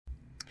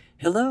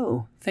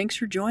Hello, thanks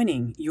for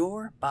joining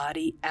Your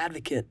Body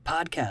Advocate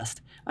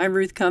podcast. I'm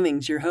Ruth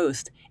Cummings, your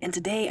host, and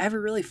today I have a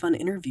really fun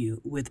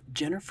interview with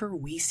Jennifer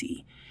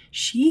Wiese.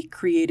 She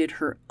created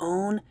her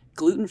own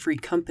gluten-free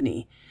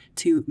company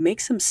to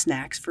make some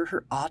snacks for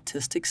her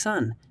autistic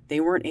son. They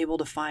weren't able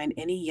to find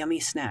any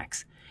yummy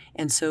snacks,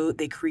 and so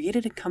they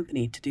created a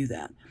company to do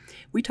that.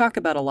 We talk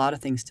about a lot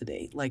of things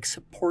today, like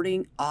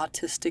supporting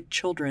autistic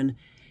children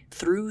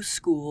through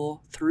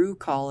school, through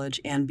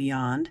college, and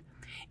beyond,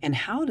 and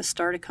how to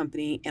start a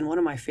company. And one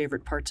of my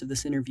favorite parts of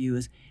this interview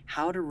is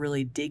how to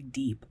really dig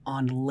deep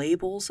on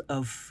labels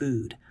of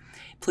food.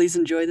 Please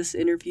enjoy this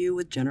interview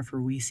with Jennifer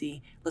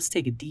Wiese. Let's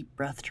take a deep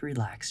breath to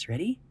relax.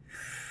 Ready?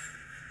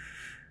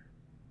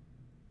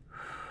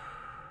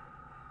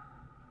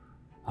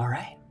 All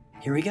right,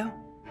 here we go.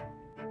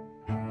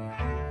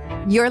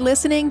 You're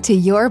listening to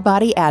Your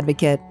Body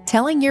Advocate,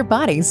 telling your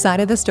body's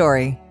side of the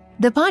story.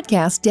 The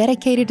podcast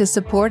dedicated to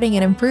supporting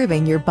and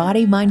improving your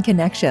body-mind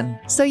connection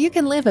so you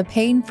can live a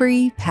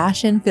pain-free,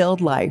 passion-filled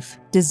life,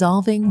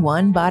 dissolving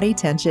one body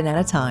tension at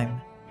a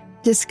time.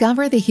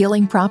 Discover the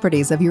healing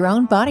properties of your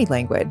own body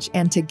language,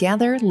 and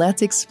together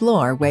let's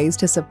explore ways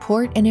to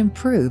support and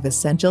improve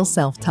essential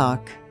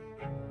self-talk.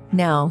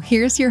 Now,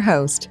 here's your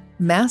host,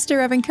 Master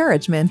of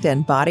Encouragement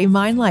and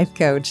Body-Mind Life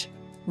Coach,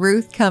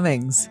 Ruth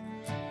Cummings.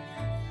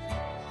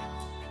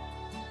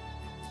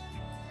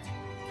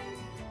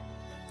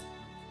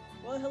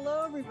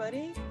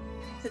 Everybody.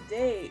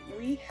 Today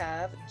we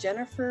have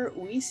Jennifer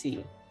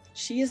Wiese.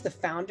 She is the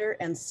founder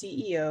and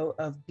CEO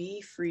of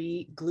Be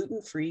Free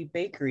Gluten-Free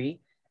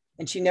Bakery,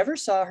 and she never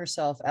saw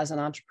herself as an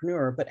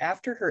entrepreneur, but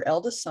after her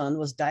eldest son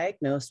was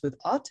diagnosed with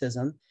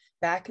autism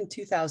back in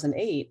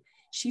 2008,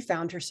 she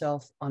found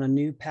herself on a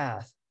new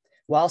path.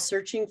 While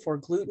searching for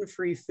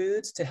gluten-free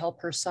foods to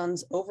help her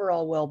son's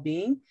overall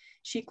well-being,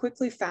 she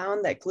quickly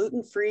found that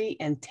gluten-free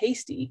and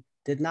tasty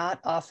did not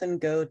often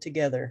go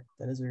together.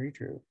 That is very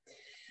true.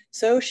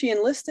 So she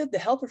enlisted the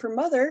help of her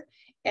mother,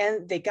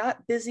 and they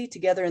got busy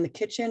together in the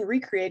kitchen,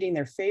 recreating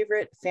their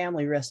favorite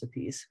family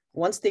recipes.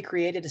 Once they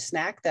created a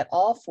snack that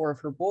all four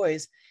of her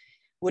boys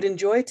would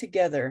enjoy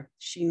together,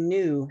 she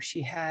knew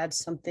she had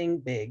something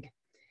big.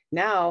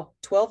 Now,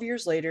 12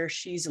 years later,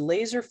 she's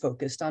laser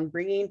focused on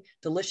bringing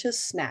delicious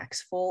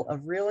snacks full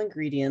of real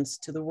ingredients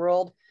to the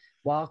world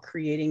while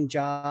creating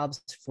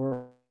jobs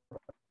for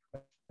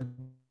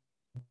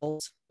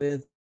adults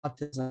with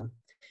autism.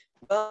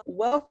 Well,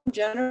 welcome,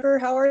 Jennifer.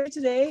 How are you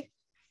today?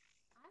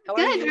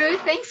 Good,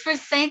 Ruth. Thanks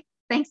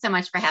so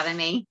much for having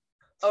me.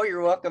 Oh,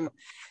 you're welcome.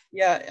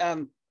 Yeah,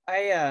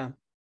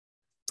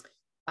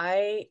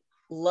 I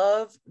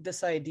love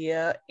this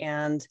idea,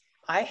 and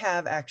I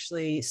have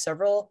actually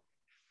several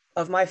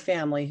of my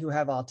family who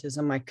have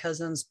autism. My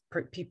cousins,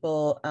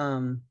 people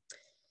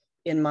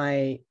in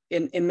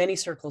many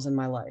circles in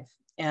my life,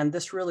 and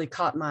this really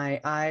caught my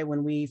eye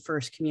when we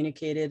first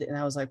communicated, and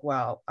I was like,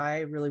 wow, I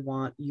really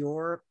want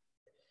your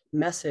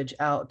message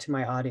out to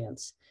my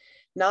audience.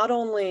 Not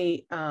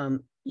only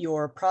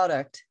your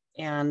product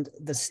and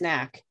the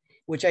snack,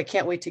 which I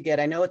can't wait to get.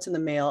 I know it's in the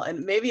mail,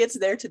 and maybe it's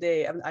there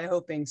today. I'm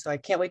hoping so. I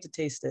can't wait to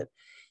taste it.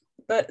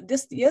 But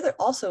the other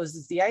also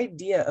is the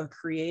idea of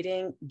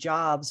creating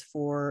jobs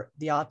for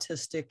the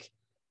autistic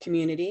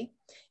community,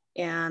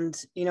 and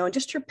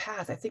just your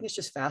path. I think it's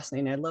just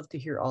fascinating. I'd love to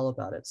hear all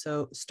about it.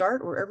 So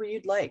start wherever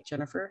you'd like,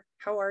 Jennifer.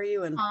 How are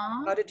you, and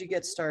how did you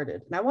get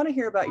started? And I want to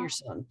hear about your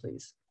son,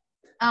 please.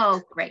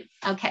 Oh, great.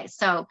 Okay.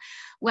 So,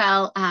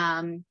 well,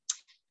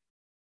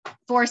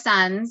 4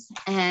 sons,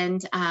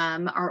 and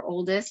our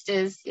oldest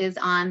is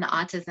on the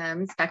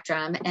autism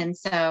spectrum. And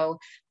so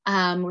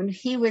when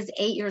he was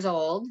 8 years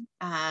old,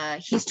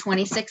 he's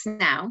 26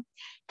 now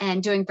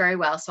and doing very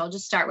well. So I'll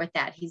just start with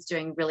that. He's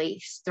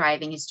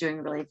thriving. He's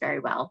doing really very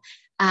well.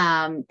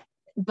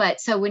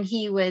 But so when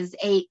he was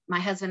 8,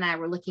 my husband and I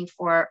were looking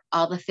for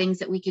all the things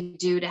that we could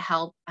do to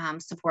help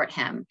support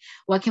him.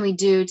 What can we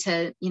do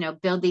to,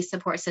 build these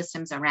support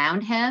systems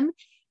around him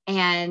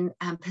and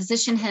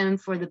position him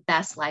for the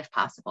best life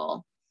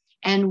possible?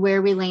 And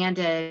where we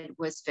landed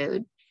was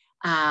food.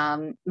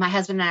 My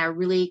husband and I are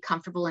really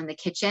comfortable in the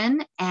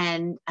kitchen.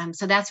 And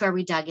so that's where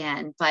we dug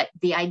in. But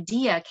the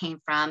idea came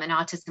from an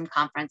autism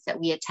conference that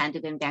we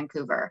attended in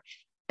Vancouver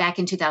back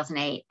in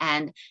 2008.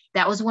 And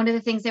that was one of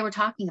the things they were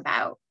talking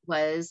about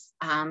was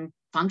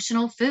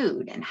functional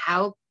food and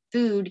how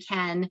food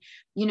can,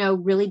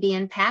 really be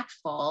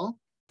impactful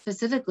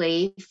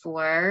specifically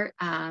for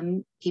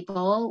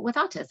people with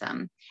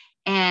autism.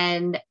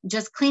 And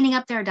just cleaning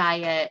up their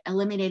diet,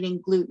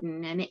 eliminating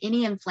gluten and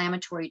any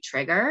inflammatory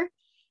trigger.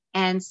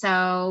 And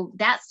so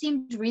that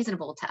seemed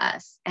reasonable to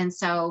us. And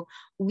so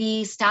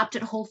we stopped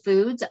at Whole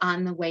Foods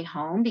on the way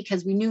home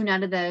because we knew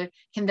none of the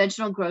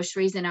conventional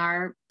groceries in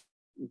our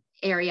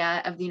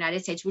area of the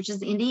United States, which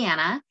is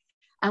Indiana.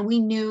 And we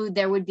knew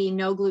there would be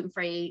no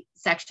gluten-free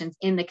sections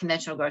in the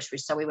conventional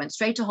groceries. So we went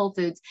straight to Whole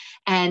Foods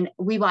and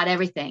we bought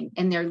everything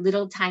in their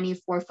little tiny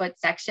 4-foot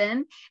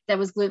section that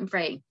was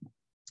gluten-free.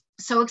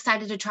 So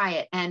excited to try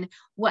it. And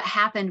what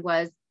happened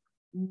was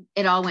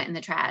it all went in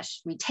the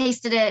trash. We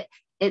tasted it.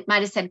 it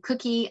might have said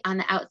cookie on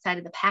the outside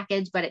of the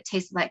package, but it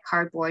tasted like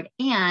cardboard.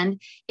 And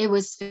it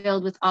was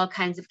filled with all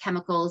kinds of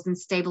chemicals and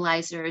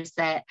stabilizers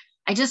that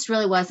I just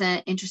really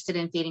wasn't interested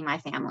in feeding my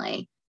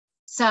family.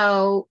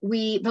 So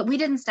but we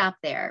didn't stop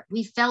there.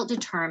 We felt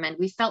determined.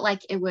 We felt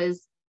like it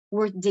was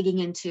worth digging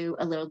into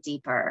a little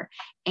deeper.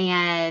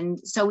 And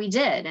so we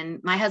did.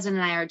 And my husband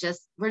and I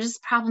we're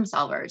just problem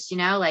solvers,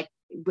 like,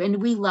 when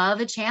we love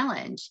a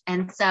challenge.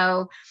 And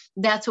so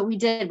that's what we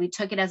did. We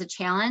took it as a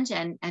challenge,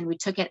 and we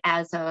took it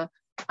as a,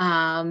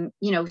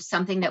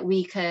 something that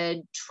we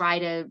could try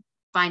to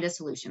find a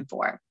solution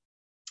for.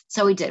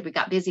 So we did. We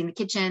got busy in the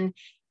kitchen.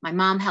 My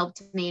mom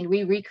helped me, and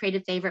we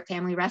recreated favorite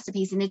family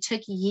recipes. And it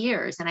took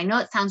years. And I know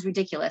it sounds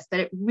ridiculous, but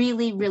it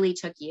really, really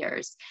took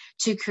years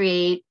to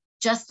create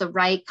just the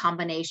right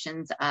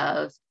combinations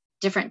of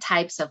different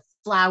types of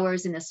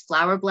flours in this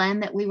flour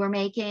blend that we were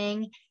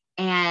making.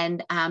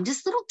 And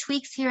just little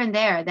tweaks here and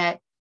there, that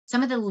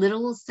some of the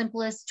little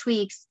simplest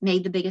tweaks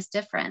made the biggest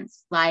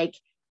difference. Like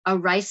a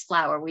rice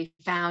flour, we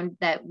found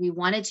that we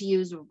wanted to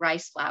use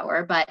rice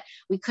flour, but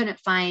we couldn't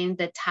find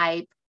the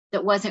type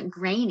that wasn't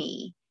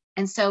grainy.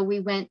 And so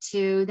we went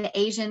to the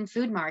Asian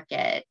food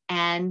market,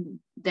 and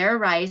their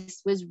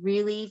rice was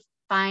really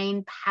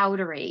fine,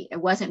 powdery. It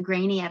wasn't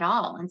grainy at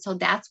all. And so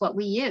that's what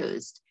we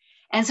used.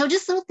 And so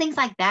just little things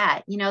like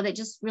that, that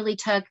just really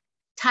took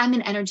time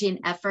and energy and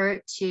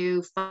effort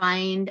to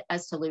find a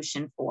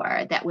solution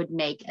for that would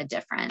make a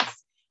difference.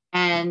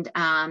 And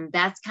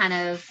that's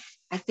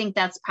I think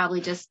that's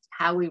probably just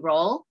how we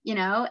roll,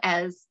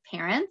 as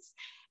parents.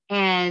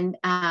 And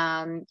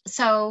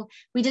so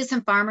we did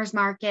some farmers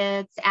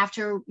markets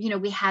after,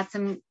 we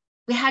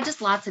had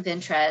just lots of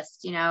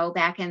interest,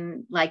 back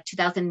in like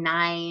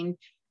 2009.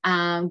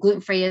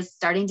 Gluten-free is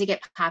starting to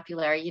get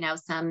popular.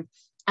 Some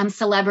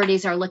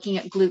celebrities are looking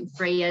at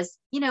gluten-free as,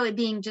 it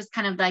being just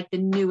kind of like the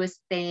newest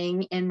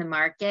thing in the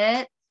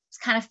market. It's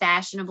kind of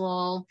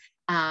fashionable.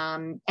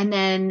 And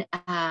then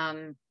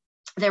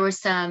there were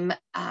some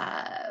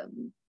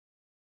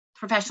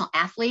professional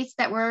athletes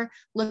that were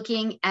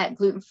looking at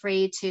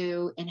gluten-free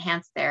to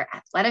enhance their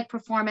athletic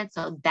performance.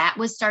 So that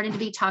was starting to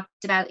be talked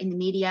about in the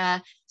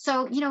media.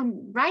 So,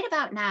 right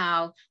about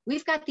now,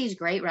 we've got these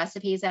great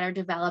recipes that are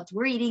developed.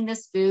 We're eating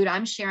this food.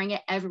 I'm sharing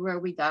it everywhere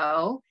we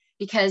go,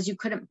 because you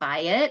couldn't buy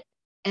it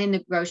in the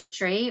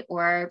grocery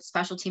or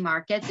specialty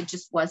markets. It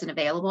just wasn't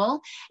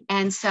available.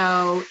 And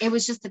so it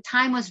was just, the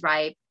time was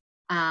ripe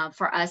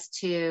for us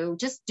to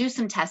just do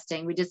some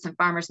testing. We did some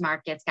farmers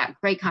markets, got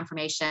great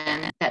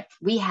confirmation that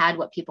we had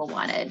what people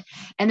wanted.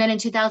 And then in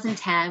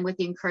 2010, with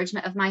the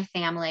encouragement of my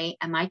family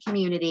and my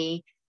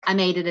community, I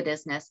made it a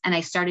business, and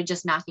I started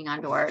just knocking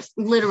on doors,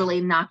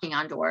 literally knocking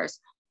on doors.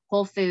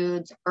 Whole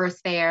Foods, Earth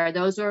Fare,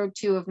 those were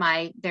two of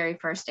my very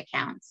first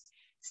accounts.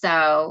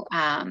 So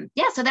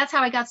so that's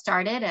how I got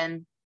started.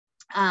 And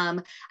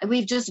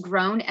we've just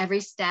grown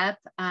every step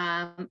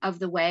of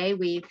the way.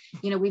 We've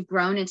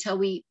grown until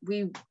we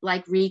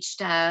like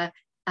reached a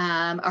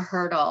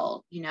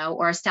hurdle,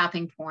 or a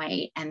stopping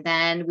point. And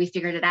then we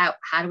figured it out.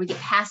 How do we get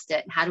past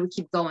it? How do we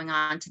keep going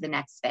on to the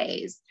next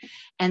phase?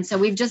 And so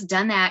we've just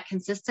done that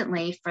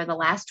consistently for the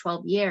last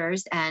 12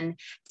 years. And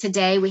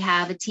today we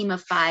have a team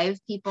of 5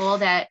 people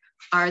that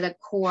are the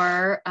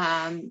core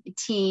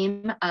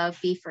team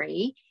of Be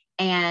Free.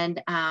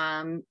 And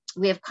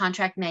we have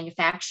contract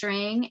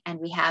manufacturing, and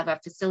we have a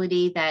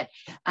facility that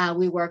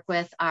we work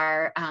with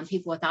our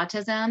people with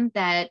autism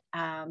that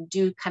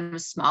do kind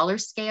of smaller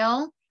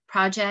scale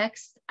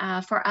projects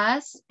for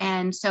us.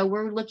 And so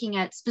we're looking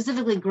at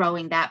specifically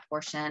growing that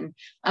portion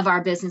of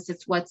our business.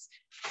 It's what's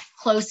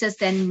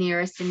closest and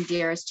nearest and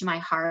dearest to my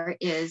heart,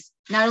 is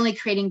not only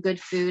creating good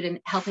food and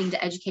helping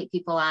to educate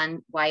people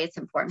on why it's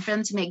important for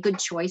them to make good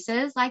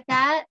choices like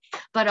that,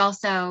 but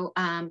also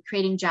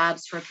creating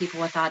jobs for people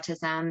with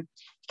autism,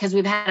 because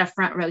we've had a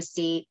front row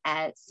seat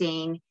at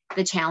seeing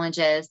the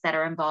challenges that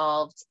are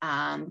involved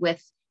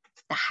with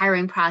the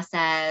hiring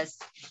process,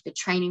 the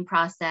training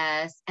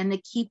process, and the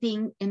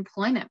keeping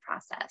employment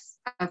process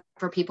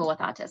for people with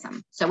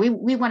autism. So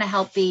we want to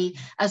help be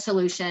a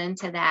solution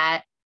to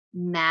that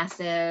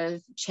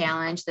massive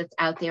challenge that's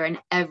out there in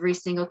every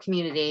single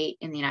community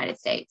in the United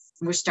States.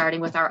 We're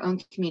starting with our own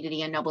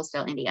community in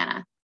Noblesville,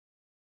 Indiana.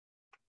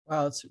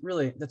 Wow, that's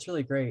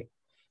really great.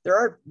 There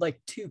are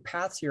like 2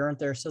 paths here, aren't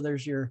there? So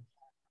there's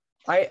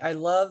I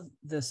love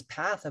this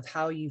path of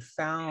how you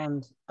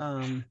found,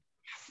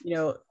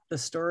 the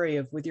story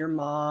of with your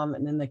mom,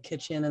 and then the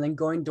kitchen, and then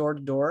going door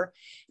to door,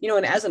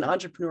 and as an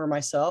entrepreneur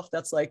myself,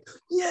 that's like,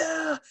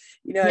 I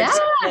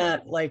just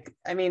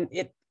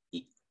can't,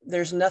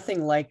 there's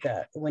nothing like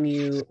that when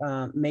you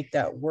make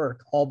that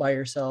work all by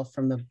yourself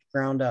from the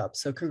ground up.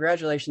 So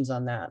congratulations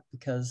on that,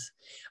 because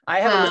I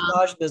have a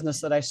massage business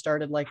that I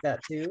started like that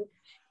too.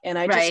 And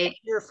I just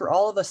hear for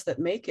all of us that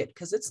make it,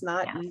 because it's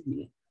not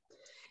easy.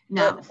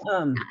 No.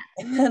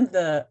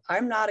 But,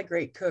 I'm not a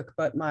great cook,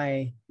 but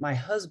my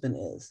husband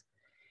is.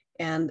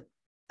 And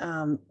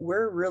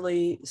we're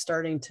really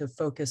starting to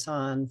focus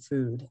on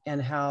food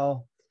and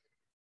how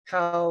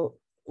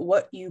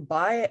what you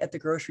buy at the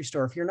grocery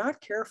store, if you're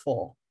not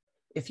careful,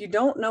 if you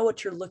don't know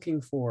what you're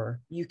looking for,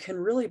 you can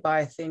really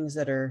buy things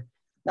that are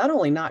not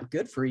only not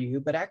good for you,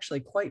 but actually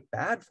quite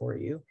bad for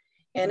you.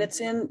 And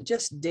it's in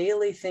just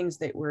daily things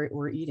that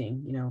we're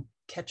eating, you know,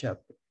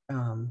 ketchup,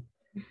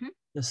 Mhm.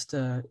 just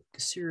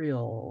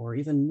cereal, or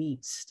even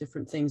meats,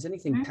 different things,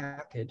 anything Mhm.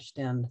 packaged.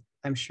 And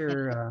I'm Yeah.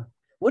 sure,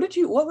 what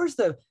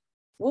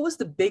was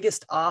the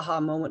biggest aha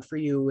moment for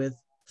you with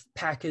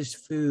packaged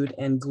food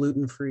and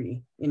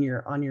gluten-free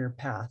on your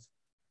path?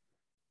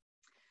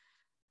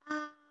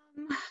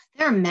 Um,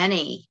 there are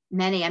many,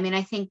 many. I mean,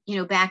 I think,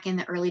 back in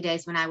the early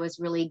days when I was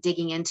really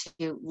digging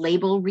into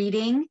label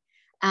reading,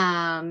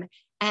 um,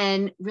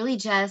 and really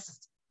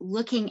just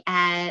looking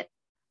at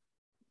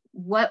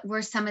what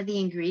were some of the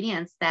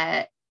ingredients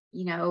that,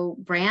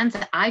 brands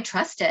that I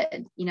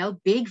trusted,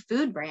 big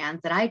food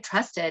brands that I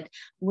trusted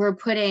were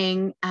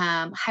putting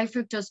high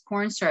fructose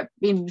corn syrup,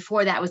 even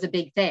before that was a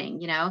big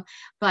thing,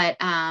 but,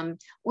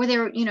 or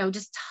there were,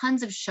 just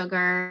tons of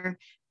sugar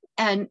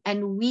and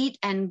wheat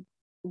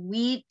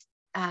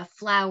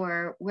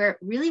flour where it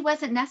really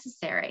wasn't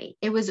necessary.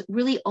 It was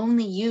really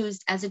only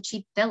used as a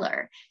cheap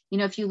filler.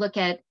 If you look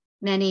at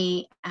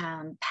many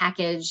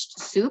packaged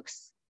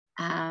soups,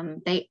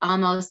 they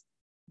almost,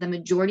 the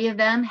majority of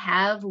them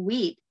have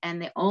wheat, and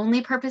the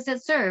only purpose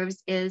it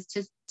serves is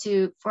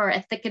for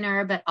a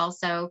thickener, but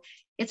also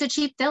it's a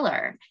cheap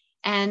filler.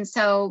 And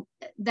so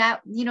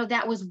that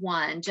was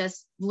one,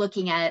 just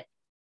looking at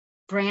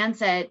brands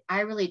that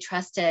I really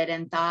trusted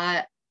and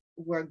thought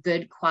were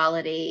good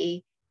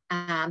quality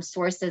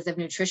sources of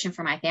nutrition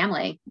for my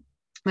family.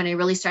 When I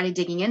really started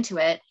digging into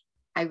it,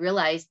 I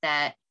realized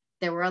that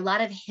there were a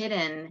lot of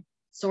hidden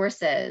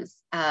sources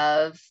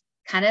of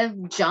kind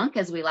of junk,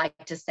 as we like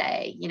to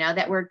say,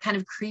 that were kind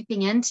of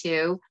creeping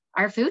into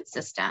our food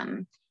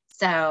system.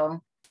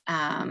 So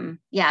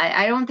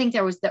I don't think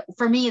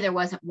for me, there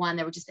wasn't one,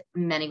 there were just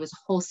many. It was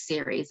a whole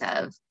series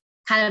of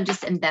kind of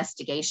just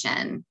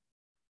investigation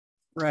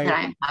Right. that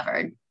I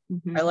uncovered.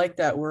 Mm-hmm. I like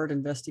that word,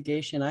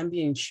 investigation. I'm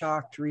being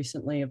shocked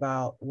recently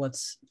about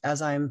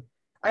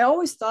I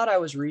always thought I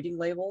was reading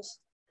labels.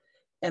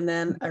 And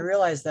then I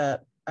realized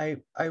that I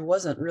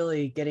wasn't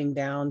really getting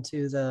down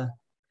to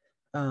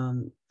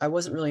I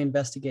wasn't really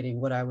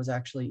investigating what I was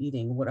actually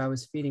eating, what I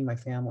was feeding my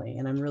family.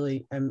 And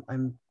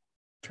I'm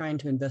trying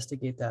to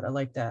investigate that. I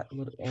like that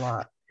a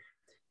lot.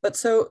 But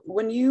so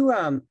when you,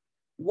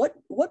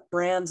 what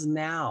brands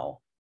now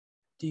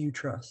do you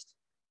trust?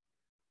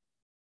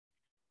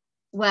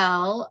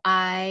 Well,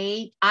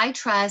 I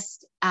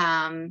trust,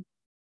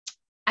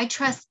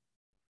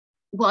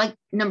 well,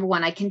 number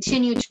one, I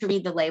continue to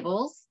read the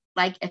labels.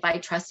 Like if I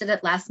trusted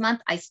it last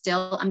month,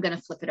 I'm going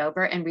to flip it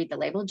over and read the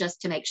label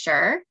just to make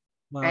sure.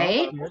 Wow,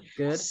 right.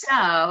 Good.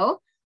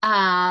 So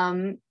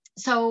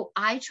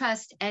I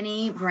trust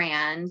any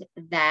brand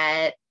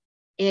that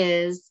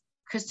is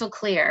crystal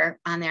clear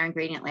on their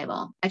ingredient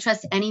label. I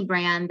trust any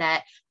brand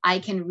that I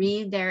can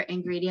read their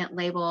ingredient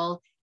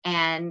label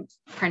and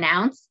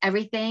pronounce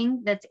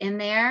everything that's in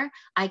there.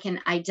 I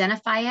can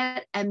identify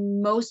it.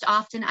 And most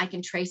often I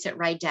can trace it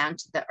right down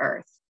to the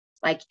earth.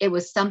 Like it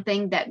was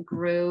something that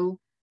grew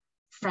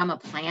from a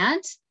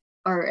plant,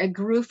 or it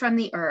grew from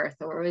the earth,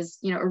 or was,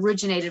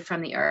 originated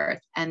from the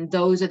earth. And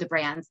those are the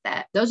brands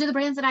that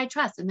I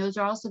trust. And those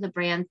are also the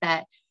brands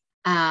that,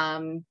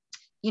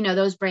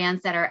 those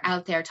brands that are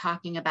out there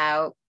talking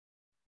about,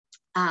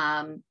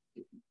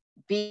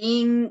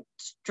 being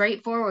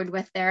straightforward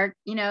with their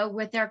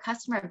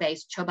customer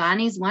base.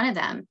 Chobani's one of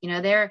them.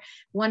 They're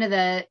one of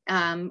the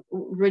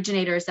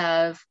originators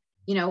of,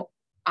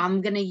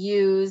 I'm going to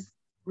use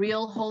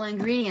real whole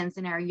ingredients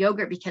in our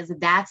yogurt because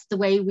that's the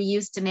way we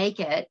used to make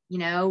it,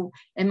 in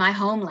my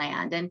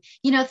homeland, and,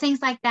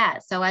 things like that.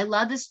 So I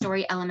love the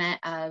story element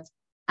of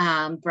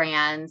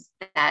brands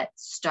that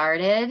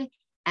started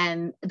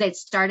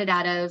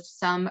out of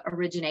some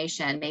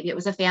origination. Maybe it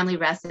was a family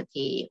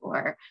recipe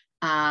or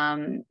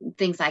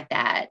things like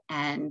that.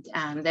 And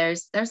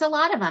there's a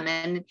lot of them,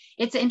 and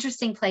it's an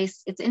interesting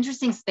place. It's an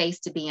interesting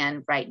space to be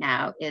in right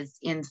now, is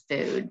in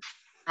food.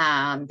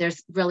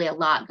 There's really a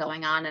lot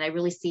going on, and I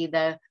really see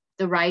the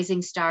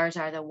rising stars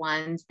are the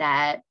ones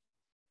that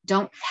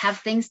don't have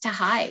things to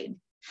hide.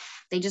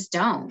 They just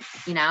don't,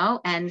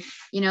 and,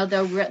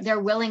 they're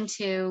willing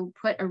to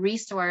put a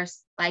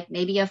resource like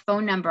maybe a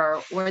phone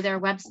number or their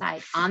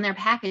website on their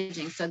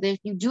packaging, so that if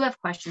you do have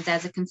questions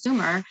as a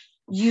consumer,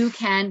 you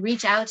can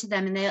reach out to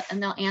them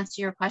and they'll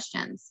answer your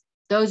questions.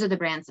 Those are the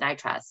brands that I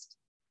trust.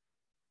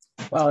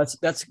 Wow,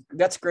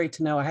 that's great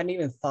to know. I hadn't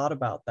even thought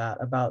about that,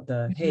 about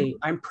hey,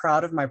 I'm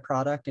proud of my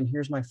product and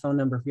here's my phone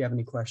number if you have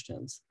any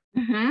questions.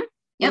 Mm-hmm.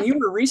 When you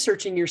were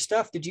researching your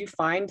stuff, did you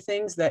find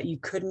things that you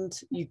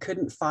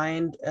couldn't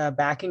find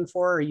backing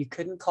for, or you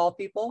couldn't call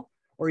people,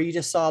 or you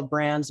just saw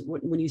brands?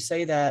 When you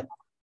say that,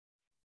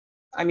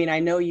 I mean, I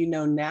know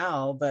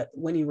now, but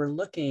when you were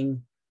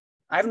looking,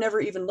 I've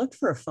never even looked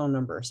for a phone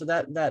number. So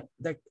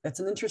that's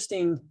an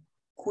interesting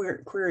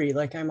query.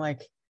 Like, I'm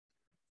like,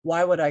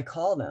 why would I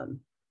call them?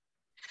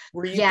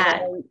 Were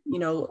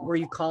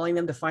you calling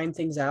them to find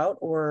things out,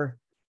 or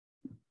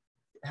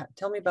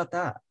tell me about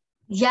that?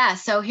 Yeah.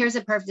 So here's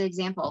a perfect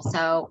example.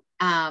 So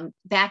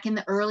back in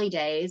the early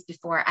days,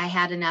 before I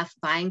had enough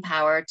buying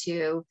power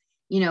to,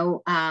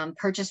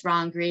 purchase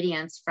raw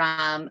ingredients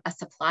from a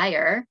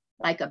supplier,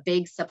 like a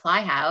big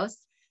supply house,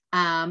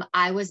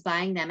 I was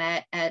buying them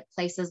at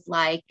places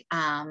like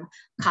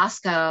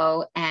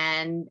Costco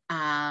and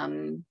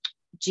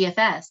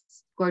GFS,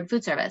 Gordon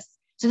Food Service.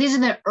 So these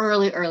are the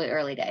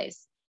early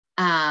days.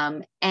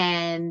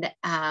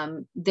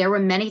 There were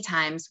many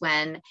times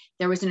when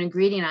there was an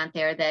ingredient on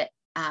there that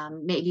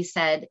maybe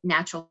said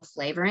natural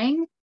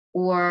flavoring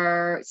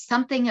or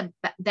something.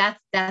 That's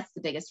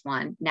the biggest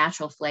one,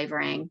 natural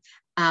flavoring.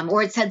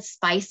 Or it said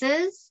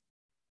spices.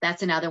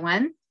 That's another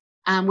one,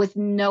 with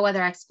no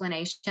other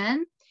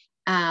explanation.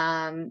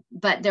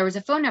 But there was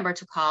a phone number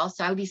to call.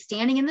 So I would be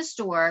standing in the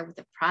store with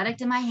the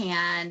product in my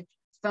hand,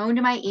 phone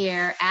to my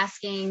ear,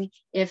 asking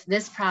if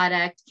this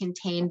product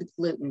contained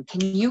gluten.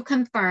 Can you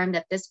confirm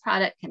that this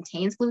product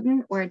contains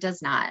gluten or it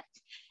does not?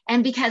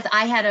 And because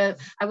I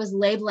was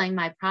labeling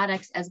my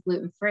products as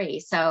gluten-free.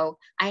 So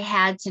I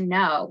had to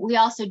know. We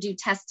also do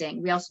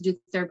testing. We also do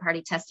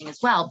third-party testing as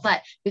well.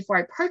 But before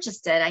I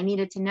purchased it, I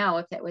needed to know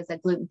if it was a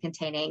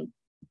gluten-containing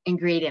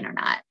ingredient or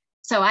not.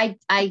 So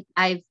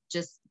I've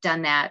just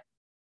done that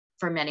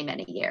for many,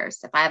 many years.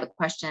 If I have a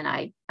question,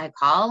 I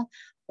call,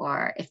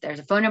 or if there's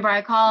a phone number,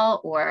 I call,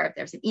 or if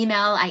there's an email,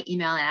 I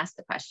email and ask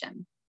the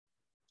question.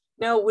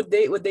 Now, would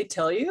they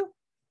tell you?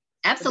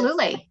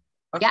 Absolutely.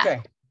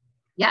 Okay.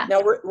 Yeah.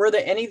 Now, were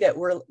there any that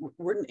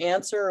wouldn't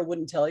answer or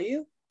wouldn't tell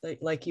you?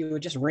 Like you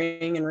would just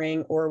ring and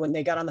ring, or when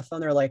they got on the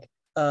phone, they're like,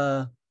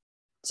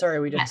 sorry,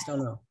 we just don't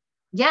know.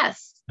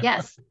 Yes.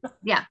 Yeah.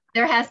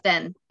 There have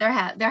been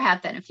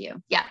a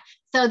few. Yeah.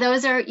 So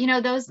those are,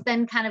 those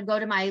then kind of go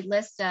to my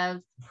list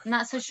of, I'm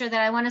not so sure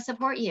that I want to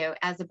support you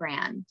as a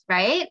brand,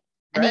 right?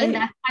 I mean,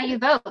 that's how you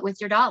vote with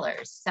your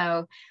dollars.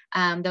 So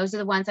those are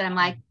the ones that I'm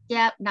like,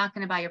 yeah, not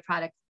going to buy your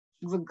product,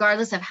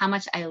 regardless of how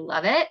much I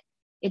love it.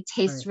 It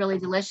tastes really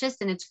delicious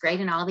and it's great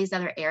in all these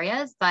other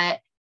areas. But,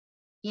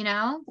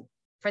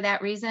 for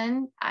that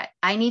reason,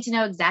 I need to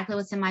know exactly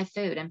what's in my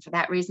food. And for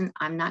that reason,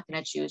 I'm not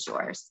going to choose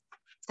yours.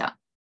 So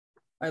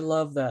I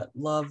love that.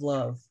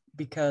 Love,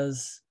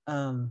 because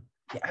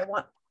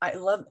I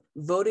love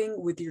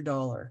voting with your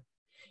dollar.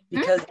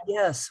 Because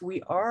yes,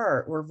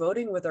 we're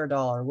voting with our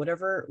dollar,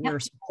 whatever we're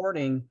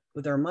supporting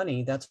with our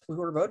money, that's who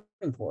we're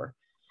voting for.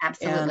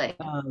 Absolutely.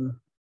 And,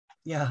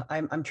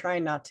 I'm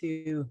trying not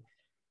to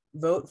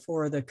vote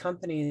for the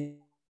companies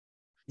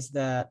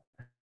that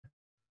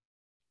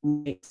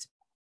might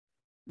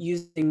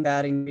using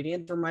bad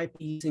ingredients or might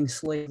be using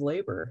slave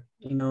labor,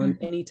 and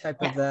any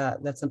type of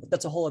that.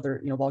 That's a whole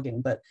other, ball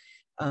game. But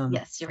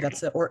yes, you're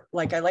that's right. or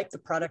like I like the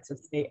products that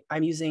say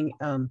I'm using.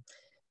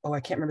 I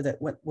can't remember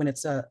that when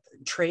it's a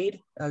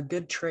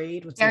good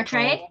trade. What's Fair it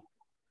trade? called?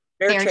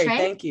 Fair trade.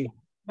 Thank you.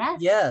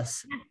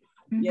 Yes.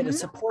 Yeah, to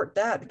support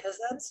that, because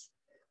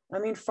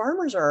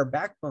farmers are our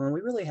backbone.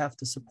 We really have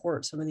to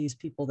support some of these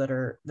people that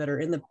are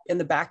in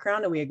the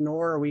background and we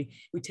ignore or we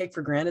take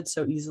for granted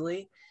so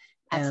easily.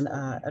 Absolutely.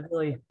 And I'd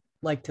really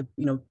like to,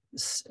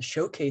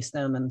 showcase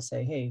them and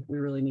say, hey, we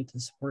really need to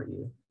support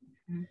you.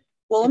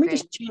 Well, let me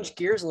just change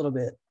gears a little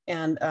bit.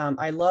 And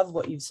I love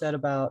what you've said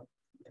about,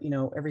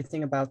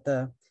 everything about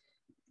the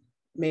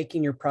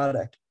making your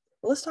product.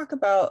 Well, let's talk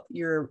about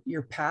your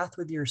path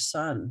with your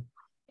son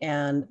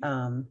and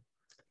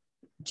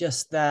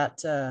just that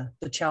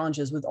the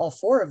challenges with all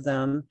four of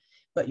them,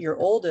 but your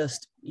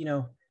oldest,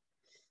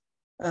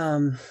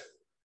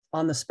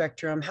 on the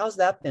spectrum. How's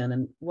that been?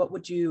 And what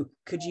could you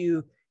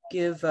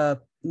give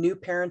new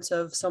parents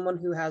of someone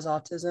who has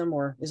autism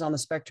or is on the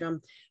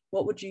spectrum?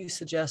 What would you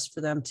suggest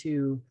for them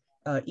to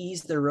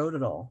ease their road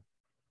at all?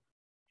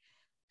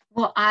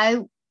 Well,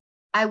 I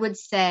would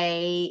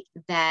say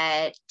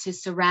that to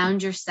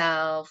surround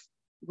yourself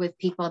with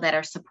people that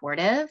are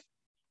supportive,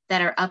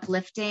 that are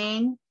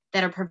uplifting,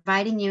 that are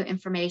providing you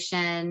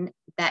information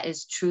that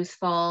is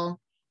truthful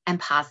and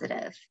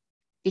positive,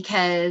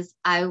 because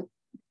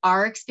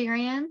our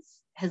experience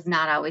has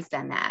not always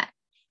been that.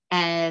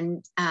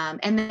 And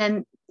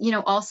then,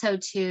 also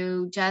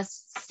to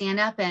just stand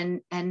up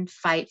and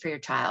fight for your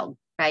child,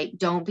 right?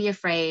 Don't be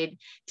afraid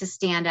to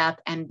stand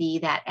up and be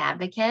that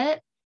advocate,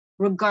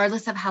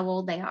 regardless of how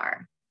old they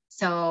are.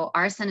 So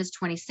our son is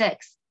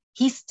 26.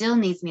 He still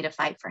needs me to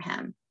fight for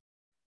him.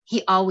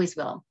 He always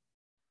will,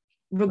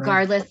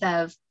 regardless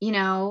of,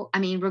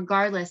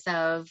 regardless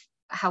of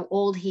how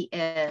old he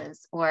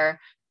is or,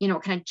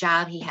 what kind of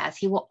job he has.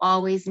 He will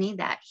always need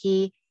that.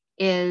 He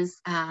is,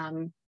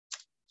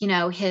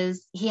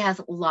 he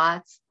has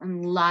lots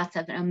and lots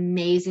of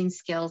amazing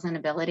skills and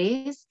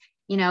abilities.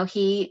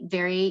 He's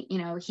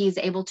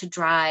able to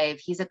drive.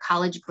 He's a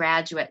college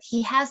graduate.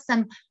 He has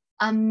some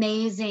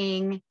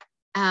amazing,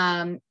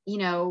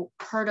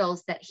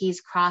 hurdles that he's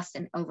crossed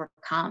and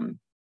overcome,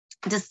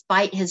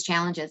 despite his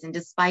challenges and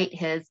despite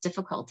his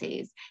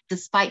difficulties,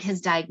 despite his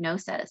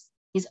diagnosis,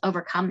 he's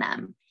overcome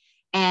them.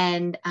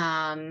 And,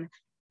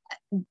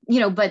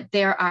 but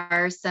there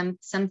are some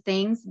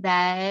things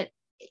that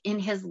in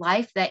his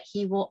life that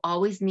he will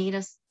always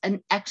need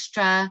an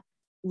extra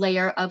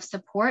layer of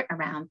support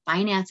around.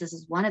 Finances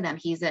is one of them.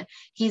 He's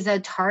a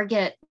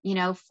target,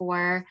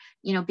 for,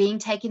 being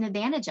taken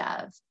advantage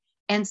of.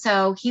 And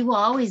so he will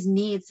always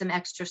need some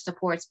extra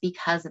supports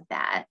because of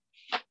that.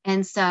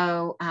 And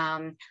so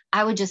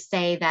I would just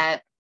say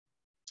that,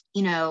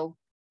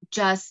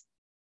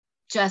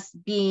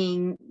 just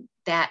being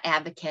that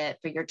advocate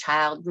for your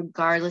child,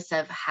 regardless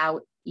of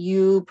how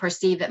you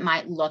perceive it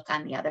might look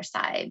on the other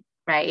side.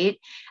 Right.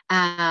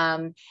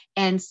 And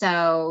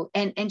so,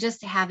 and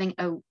just having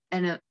a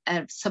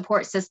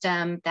support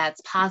system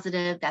that's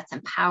positive, that's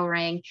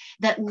empowering,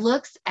 that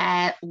looks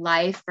at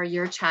life for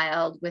your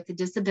child with a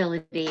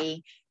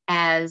disability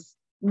as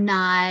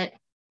not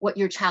what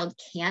your child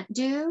can't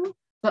do,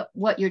 but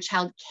what your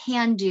child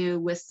can do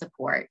with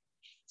support.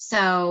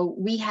 So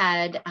we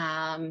had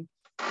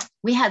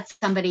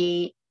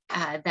somebody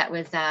that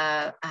was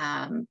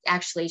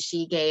actually,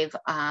 she gave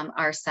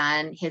our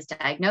son his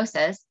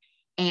diagnosis.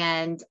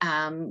 And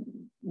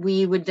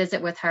we would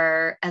visit with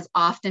her as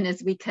often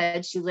as we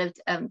could. She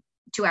lived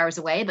 2 hours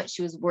away, but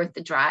she was worth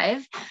the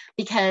drive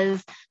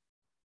because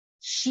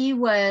she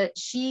was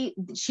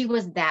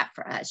that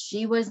for us.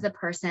 She was the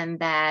person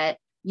that,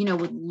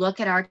 would look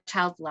at our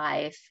child's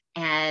life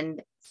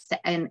and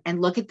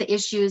look at the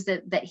issues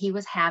that he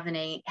was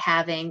having,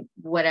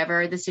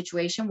 whatever the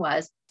situation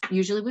was,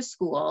 usually with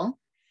school,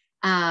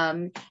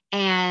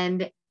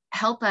 and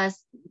help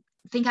us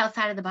think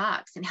outside of the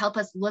box and help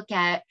us look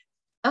at,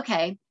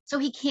 okay, so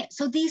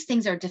these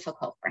things are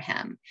difficult for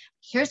him.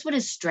 Here's what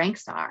his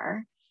strengths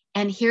are.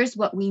 And here's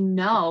what we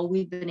know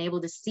we've been able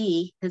to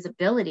see his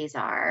abilities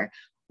are.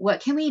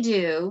 What can we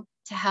do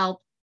to help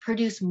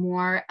produce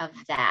more of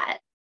that?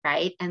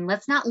 Right. And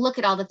let's not look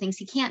at all the things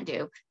he can't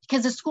do,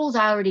 because the school's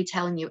already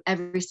telling you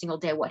every single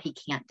day what he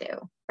can't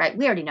do. Right.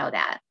 We already know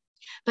that.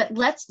 But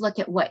let's look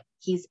at what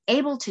he's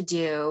able to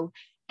do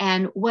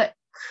and what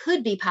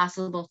could be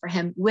possible for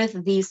him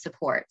with these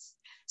supports.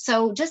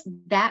 So just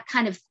that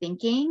kind of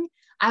thinking,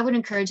 I would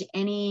encourage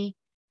any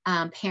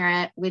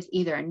parent with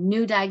either a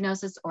new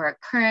diagnosis or a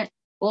current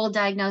old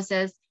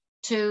diagnosis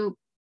to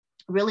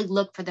really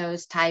look for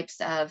those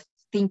types of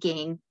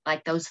thinking,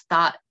 like those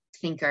thought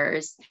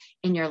thinkers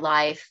in your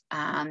life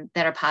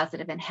that are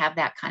positive and have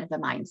that kind of a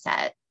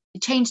mindset.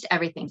 It changed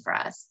everything for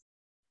us.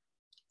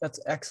 That's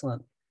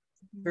excellent.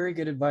 Very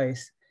good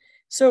advice.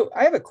 So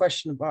I have a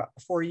question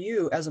for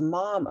you as a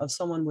mom of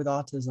someone with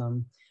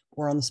autism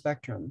or on the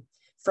spectrum.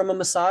 From a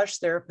massage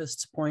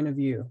therapist's point of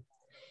view,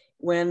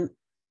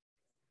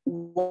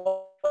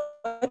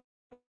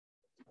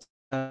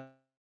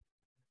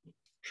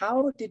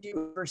 how did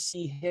you ever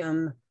see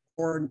him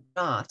or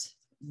not,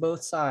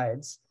 both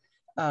sides,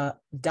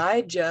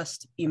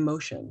 digest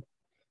emotion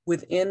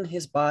within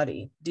his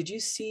body? Did you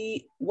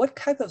see what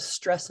type of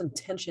stress and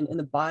tension in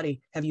the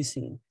body have you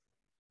seen?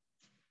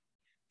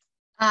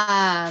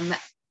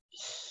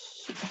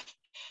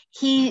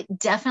 He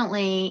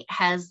definitely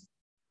has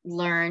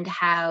learned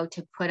how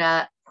to put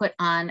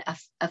on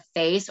a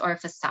face or a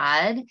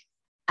facade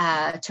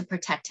to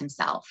protect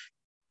himself.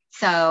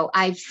 So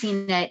I've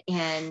seen it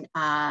in,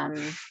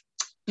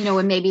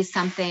 when maybe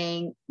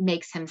something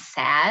makes him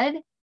sad,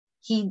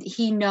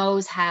 he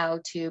knows how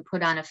to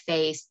put on a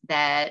face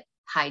that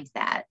hides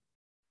that.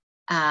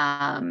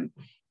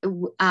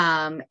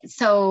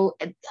 So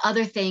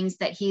other things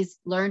that he's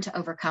learned to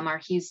overcome are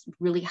he's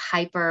really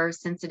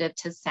hypersensitive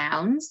to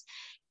sounds.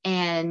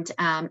 And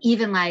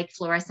even like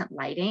fluorescent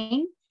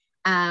lighting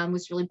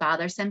was really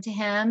bothersome to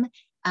him.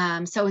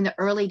 So in the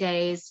early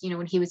days,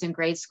 when he was in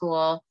grade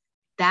school,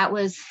 that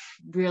was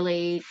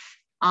really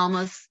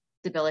almost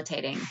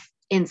debilitating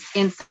in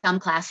some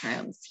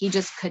classrooms. He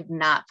just could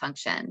not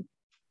function.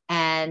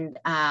 And,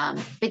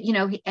 but,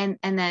 and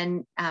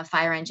then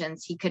fire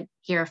engines, he could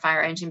hear a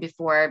fire engine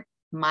before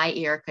my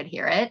ear could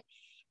hear it.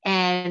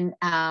 And,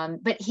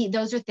 but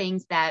those are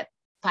things that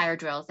fire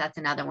drills, that's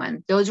another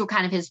one. Those were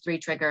kind of his three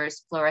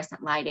triggers: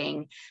 fluorescent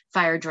lighting,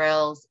 fire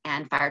drills,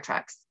 and fire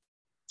trucks.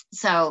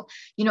 So,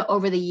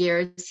 over the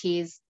years,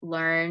 he's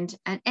learned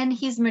and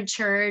he's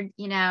matured,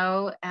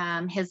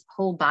 his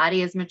whole body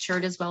has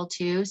matured as well,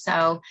 too.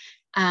 So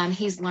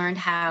he's learned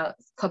how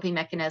coping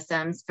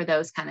mechanisms for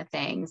those kind of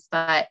things.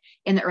 But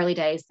in the early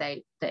days,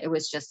 it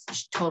was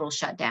just total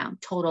shutdown,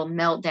 total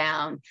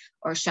meltdown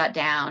or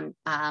shutdown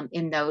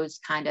in those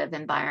kind of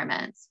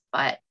environments.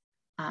 But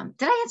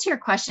did I answer your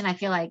question? I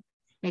feel like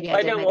maybe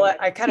I did. Well,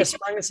 I kind of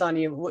sprung this on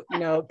you,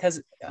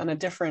 because on a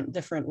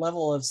different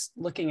level of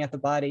looking at the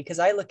body, because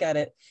I look at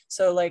it.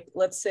 So like,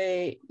 let's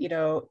say,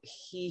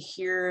 he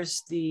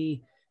hears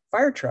the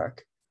fire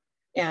truck,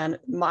 and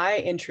my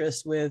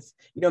interest with,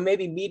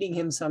 maybe meeting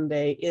him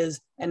someday is,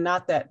 and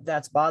not that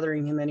that's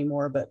bothering him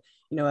anymore, but,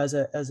 as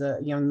a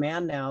young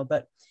man now,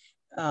 but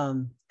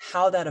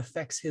how that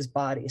affects his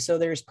body. So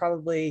there's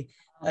probably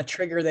a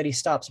trigger that he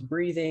stops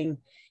breathing.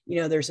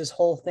 There's this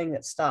whole thing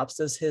that stops.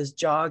 Does his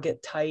jaw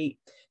get tight?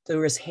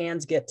 Do his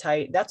hands get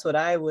tight? That's what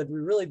I would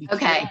really be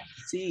curious to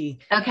see.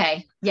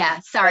 Okay. Yeah.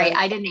 Sorry.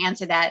 I didn't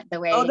answer that the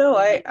way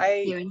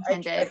you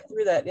intended. I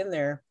threw that in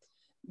there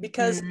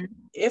because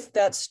if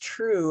that's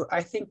true,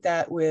 I think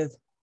that with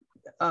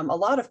a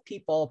lot of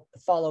people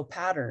follow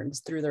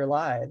patterns through their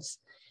lives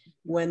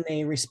when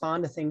they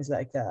respond to things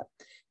like that.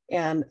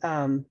 And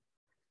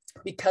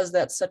because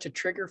that's such a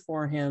trigger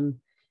for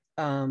him,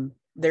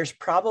 there's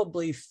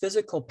probably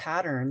physical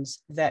patterns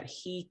that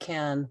he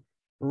can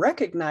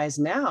recognize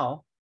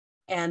now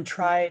and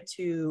try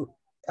to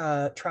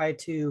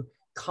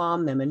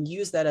calm them and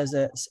use that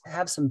as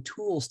have some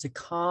tools to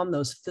calm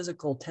those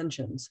physical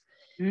tensions.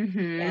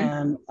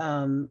 And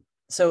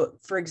so,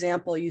 for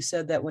example, you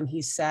said that when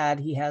he's sad,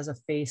 he has a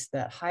face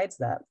that hides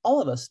that.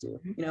 All of us do,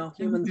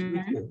 humans,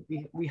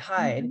 we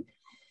hide.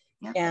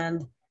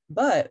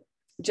 But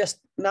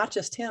not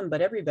just him,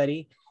 but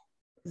everybody,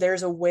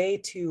 there's a way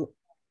to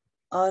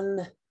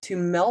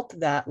melt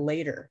that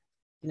later,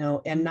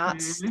 and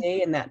not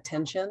stay in that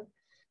tension,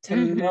 to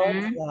melt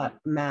that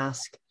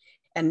mask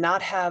and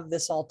not have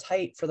this all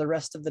tight for the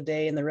rest of the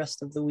day and the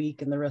rest of the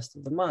week and the rest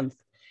of the month.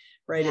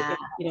 Right.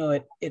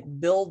 It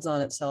builds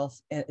on itself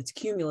and it's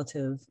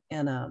cumulative.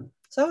 And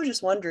so I was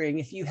just wondering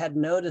if you had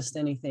noticed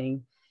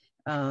anything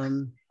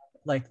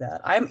like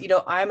that.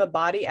 I'm a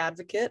body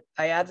advocate.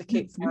 I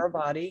advocate for our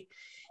body.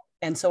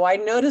 And so I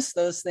notice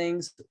those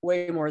things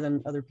way more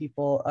than other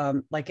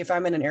people. Like if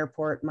I'm in an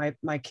airport,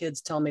 my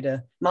kids tell me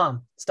to,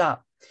 Mom,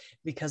 stop,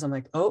 because I'm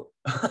like, oh,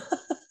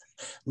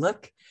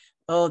 look,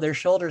 oh, their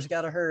shoulders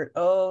got to hurt.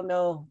 Oh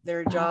no,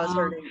 their jaw's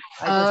hurting.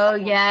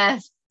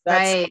 Yes.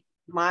 That's right.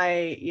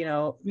 My,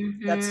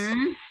 that's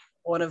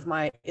one of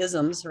my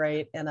isms.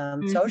 Right. And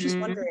so I was just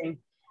wondering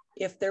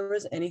if there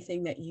was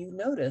anything that you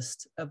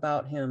noticed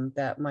about him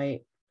that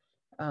might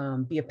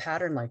be a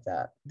pattern like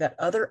that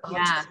other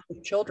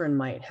autistic children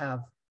might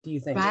have, do you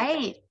think?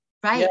 Right.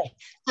 Yeah.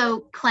 So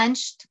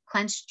clenched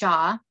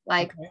jaw,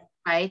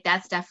 right.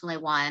 That's definitely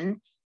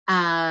one.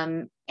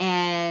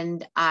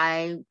 And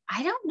I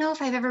don't know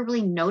if I've ever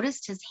really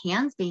noticed his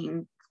hands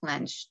being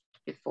clenched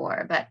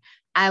before, but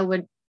I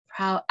would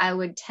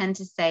tend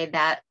to say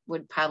that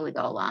would probably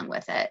go along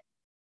with it.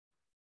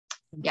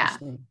 Yeah.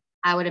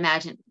 I would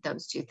imagine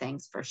those two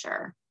things for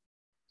sure.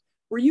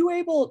 Were you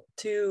able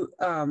to,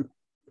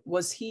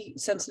 was he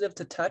sensitive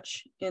to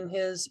touch in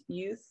his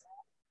youth?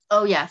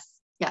 Oh, yes.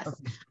 Okay.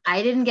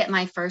 I didn't get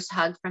my first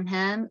hug from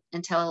him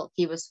until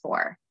he was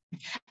 4.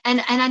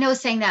 And I know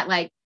saying that,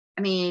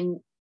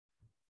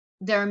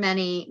 there are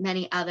many,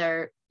 many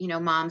other,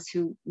 moms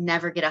who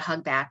never get a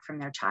hug back from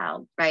their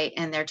child. Right.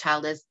 And their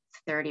child is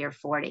 30 or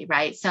 40.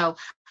 Right. So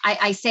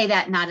I say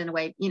that not in a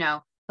way,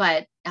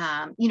 but,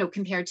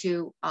 compared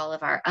to all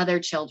of our other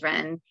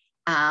children,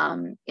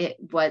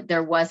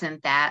 there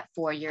wasn't that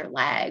 4-year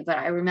lag, but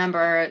I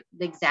remember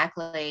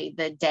exactly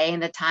the day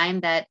and the time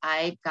that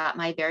I got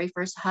my very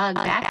first hug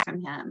back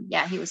from him.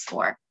 Yeah, he was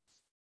 4.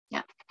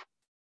 Yeah.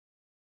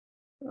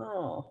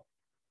 Oh,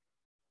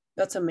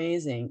 that's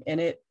amazing.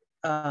 And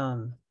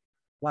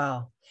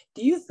wow.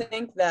 Do you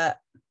think that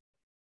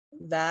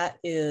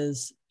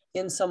is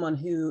in someone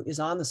who is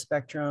on the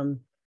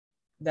spectrum,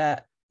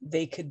 that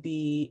they could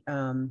be,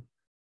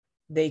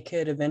 they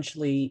could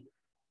eventually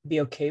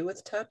be okay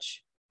with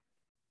touch?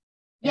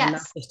 And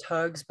not just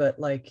hugs, but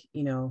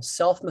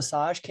self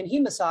massage. Can he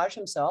massage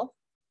himself?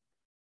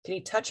 Can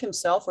he touch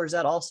himself, or is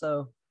that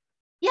also?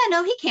 Yeah,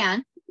 no, he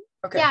can.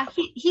 Okay. Yeah,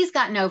 he's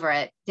gotten over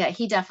it. Yeah,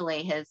 he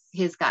definitely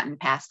has gotten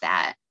past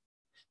that.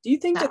 Do you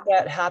think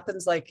that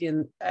happens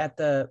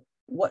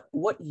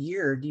what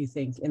year do you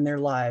think in their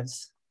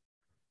lives?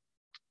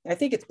 I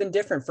think it's been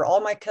different for all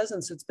my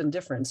cousins. It's been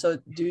different. So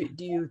do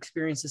you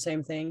experience the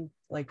same thing?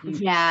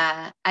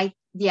 Yeah, I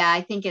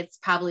think it's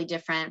probably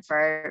different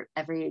for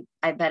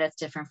I bet it's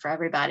different for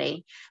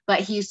everybody, but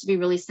he used to be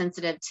really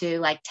sensitive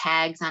to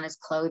tags on his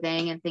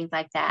clothing and things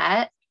like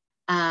that.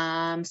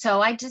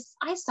 So I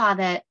saw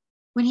that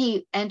when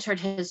he entered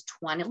his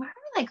 20s,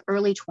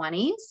 early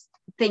 20s,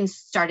 things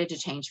started to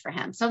change for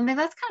him. So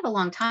that's kind of a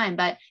long time,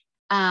 but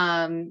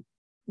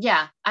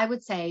yeah, I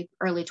would say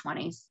early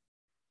 20s.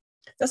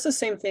 That's the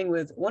same thing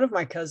with one of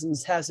my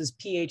cousins, has his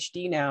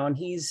PhD now, and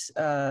he's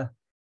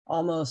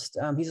almost,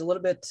 he's a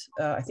little bit,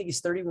 I think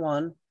he's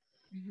 31.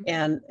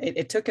 And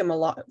it took him a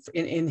lot,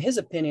 in his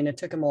opinion, it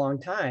took him a long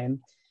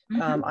time.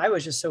 I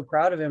was just so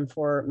proud of him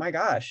for, my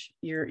gosh,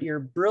 you're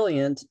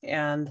brilliant,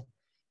 and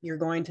you're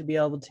going to be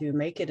able to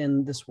make it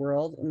in this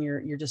world, and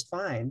you're just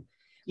fine.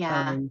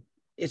 Yeah.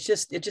 It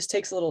just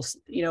takes a little,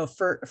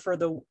 for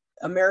the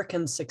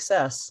American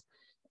success,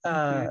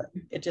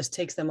 it just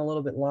takes them a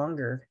little bit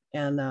longer.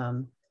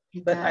 And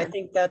but I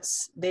think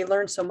they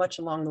learn so much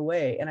along the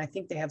way, and I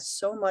think they have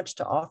so much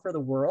to offer the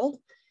world.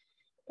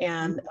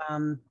 And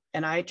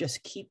I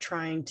just keep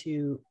trying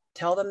to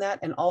tell them that,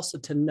 and also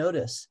to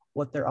notice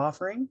what they're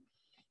offering,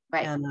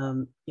 right?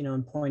 And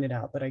and point it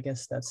out. But I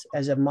guess that's,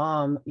 as a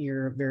mom,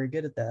 you're very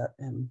good at that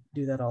and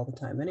do that all the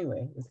time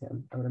anyway with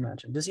him, I would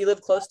imagine. Does he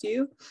live close to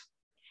you?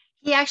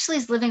 He actually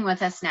is living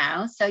with us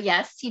now. So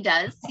yes, he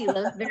does. He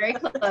lives very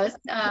close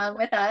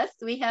with us.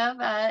 We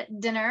have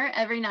dinner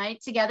every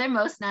night together,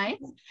 most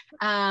nights.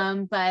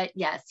 But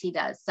yes, he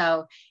does.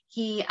 So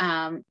he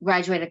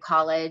graduated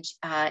college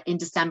in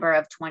December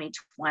of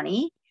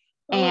 2020.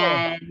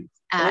 And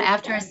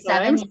after a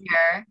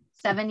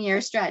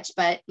 7-year stretch,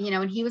 but,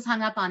 and he was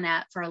hung up on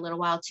that for a little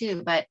while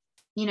too. But,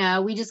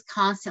 we just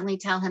constantly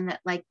tell him that,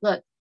 like,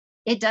 look,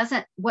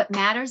 what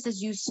matters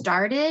is you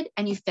started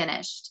and you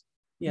finished.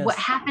 Yes. What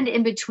happened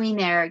in between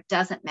there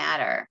doesn't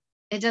matter.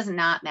 It does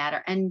not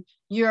matter. And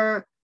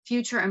your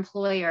future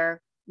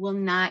employer will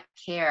not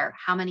care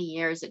how many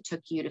years it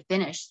took you to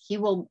finish. He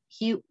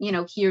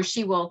or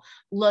she will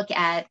look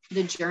at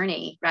the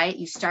journey, right?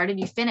 You started,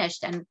 you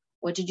finished, and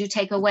what did you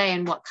take away,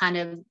 and what kind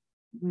of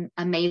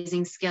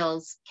amazing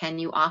skills can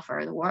you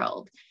offer the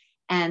world?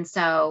 And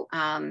so,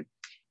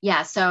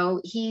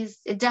 so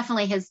it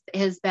definitely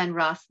has been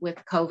rough with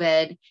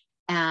COVID,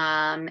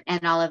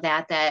 and all of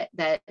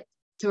that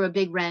threw a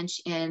big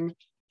wrench in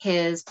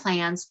his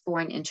plans for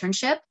an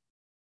internship.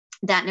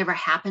 That never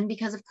happened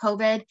because of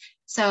COVID.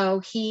 So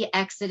he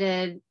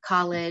exited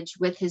college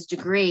with his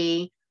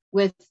degree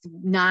with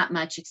not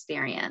much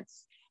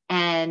experience.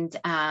 And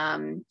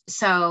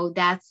so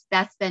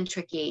that's been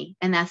tricky,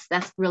 and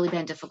that's really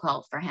been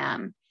difficult for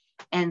him.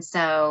 And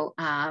so,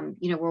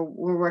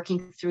 we're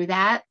working through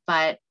that,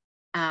 but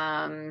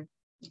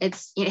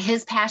it's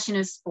his passion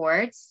is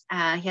sports.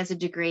 He has a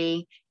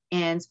degree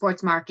in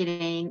sports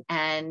marketing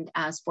and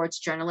sports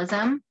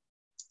journalism.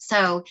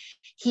 So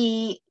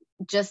he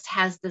just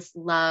has this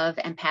love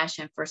and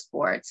passion for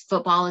sports.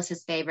 Football is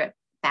his favorite,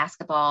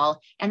 basketball,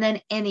 and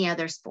then any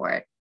other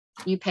sport.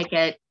 You pick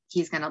it,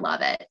 he's going to love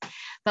it.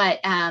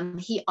 But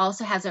he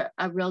also has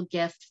a real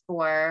gift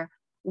for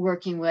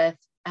working with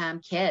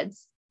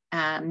kids.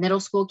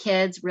 Middle school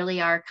kids really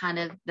are kind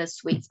of the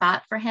sweet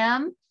spot for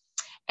him.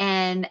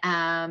 And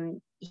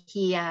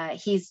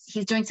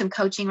he's doing some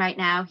coaching right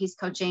now. He's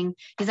on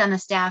the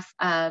staff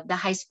of the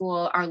high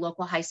school, our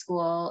local high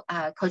school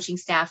coaching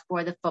staff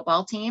for the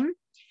football team.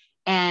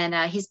 And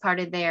he's part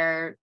of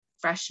their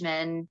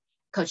freshman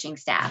coaching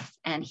staff.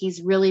 And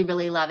he's really,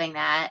 really loving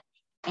that.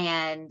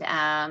 And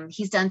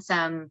he's done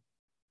some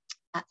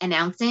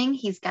announcing.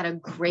 He's got a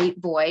great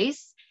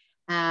voice.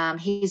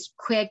 He's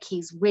quick,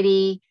 he's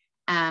witty.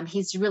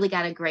 He's really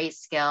got a great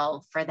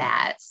skill for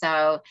that.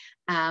 So,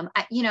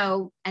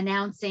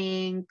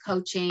 announcing,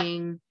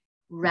 coaching,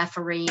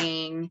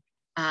 refereeing,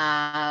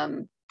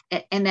 and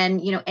then,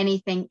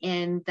 anything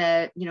in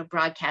the,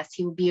 broadcast.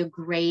 He would be a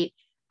great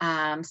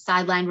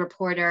sideline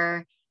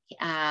reporter.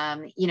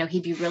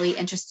 He'd be really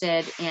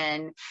interested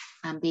in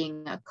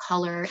being a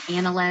color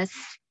analyst.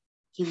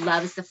 He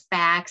loves the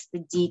facts, the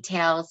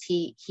details.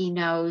 He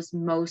knows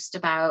most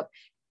about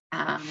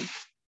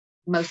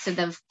most of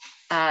the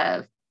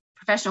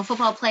professional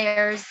football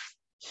players.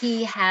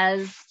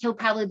 He'll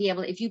probably be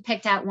able, if you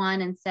picked out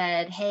one and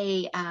said,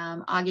 hey,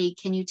 Augie,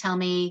 can you tell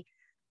me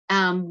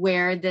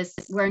where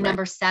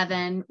number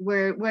 7,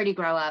 where do you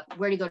grow up?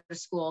 Where do you go to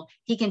school?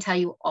 He can tell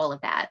you all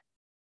of that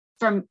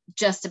from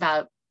just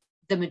about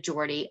the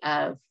majority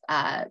of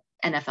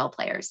NFL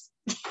players.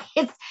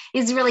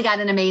 He's really got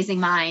an amazing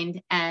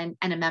mind and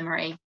a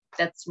memory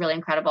that's really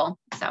incredible.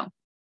 So.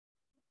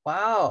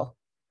 Wow.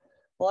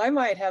 Well, I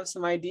might have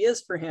some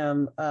ideas for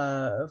him.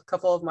 A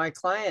couple of my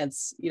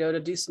clients, to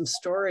do some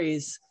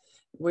stories.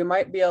 We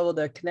might be able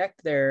to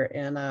connect there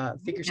and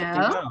figure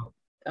something out.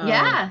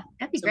 Yeah,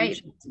 that'd be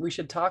great. We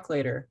should talk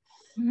later.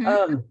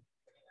 Mm-hmm.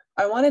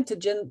 I wanted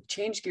to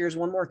change gears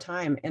one more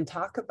time and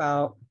talk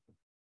about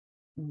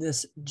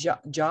this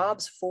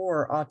jobs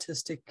for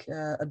autistic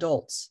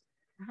adults.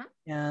 Uh-huh.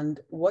 And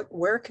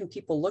where can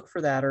people look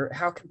for that, or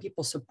how can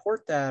people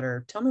support that,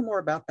 or tell me more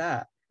about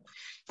that?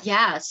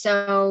 Yeah,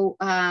 so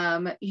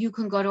you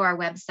can go to our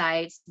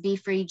website,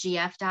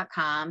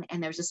 befreegf.com,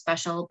 and there's a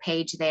special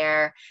page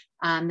there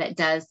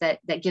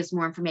that gives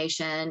more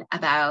information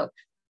about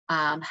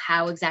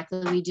how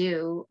exactly we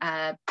do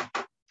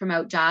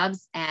promote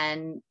jobs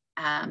and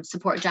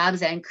support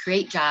jobs and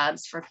create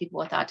jobs for people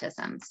with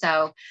autism.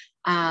 So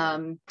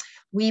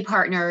we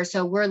partner.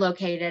 So we're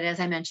located, as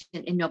I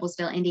mentioned, in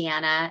Noblesville,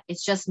 Indiana.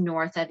 It's just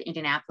north of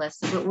Indianapolis.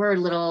 So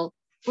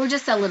we're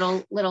just a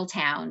little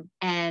town,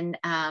 and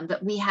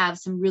but we have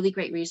some really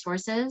great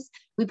resources.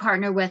 We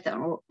partner with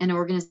an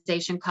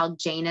organization called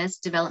Janus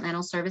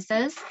Developmental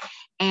Services,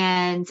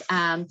 and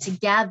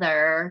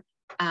together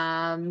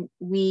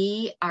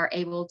we are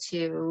able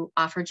to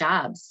offer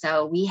jobs.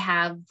 So we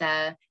have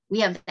the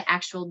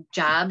actual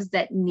jobs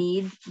that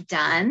need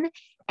done,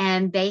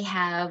 and they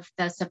have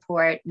the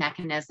support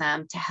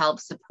mechanism to help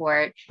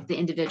support the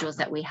individuals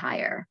that we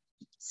hire.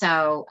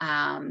 So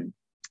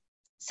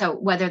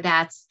whether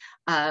that's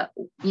a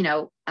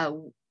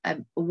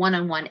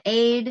one-on-one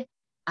aide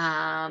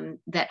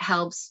that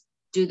helps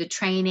do the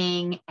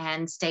training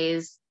and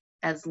stays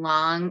as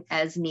long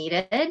as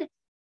needed,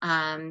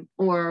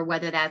 or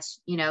whether that's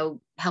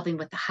helping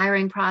with the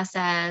hiring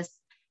process,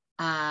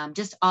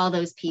 just all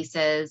those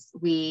pieces,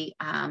 we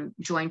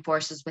join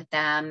forces with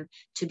them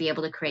to be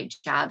able to create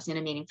jobs in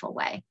a meaningful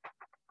way.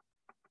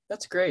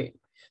 That's great.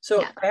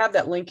 So yeah. I have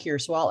that link here,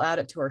 so I'll add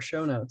it to our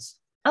show notes.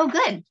 Oh,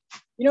 good.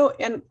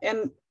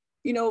 And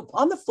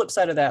on the flip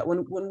side of that,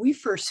 when we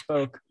first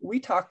spoke, we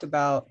talked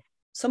about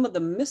some of the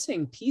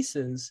missing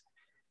pieces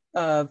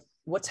of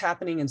what's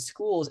happening in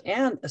schools,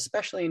 and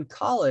especially in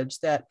college,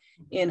 that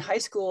in high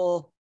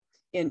school,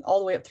 in all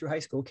the way up through high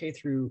school, K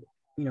through,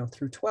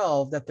 through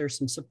 12, that there's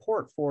some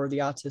support for the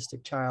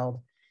autistic child.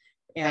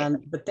 And,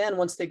 right. But then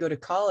once they go to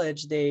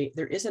college,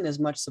 there isn't as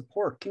much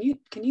support.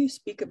 Can you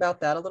speak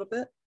about that a little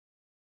bit?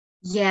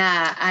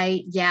 Yeah,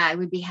 I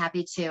would be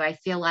happy to. I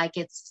feel like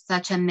it's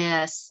such a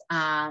miss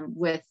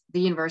with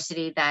the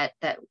university that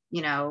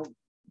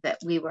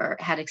we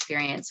had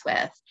experience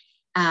with.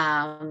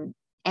 And,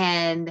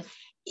 a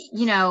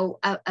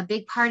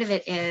big part of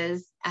it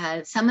is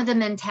some of the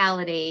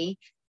mentality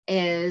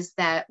is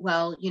that,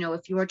 well,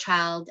 if your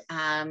child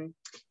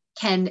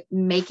can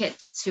make it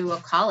to a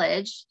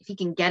college, if he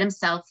can get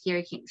himself here,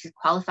 if he's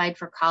qualified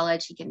for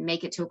college, he can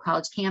make it to a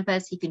college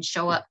campus, he can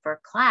show up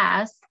for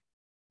class,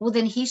 well,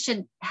 then he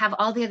should have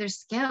all the other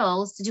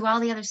skills to do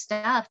all the other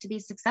stuff to be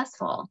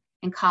successful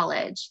in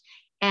college.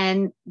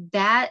 And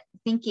that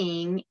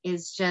thinking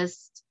is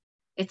just,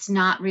 it's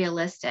not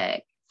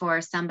realistic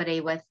for somebody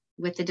with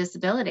a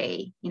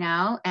disability,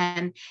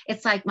 and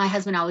it's like, my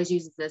husband always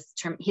uses this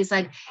term. He's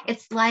like,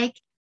 it's like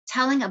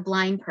telling a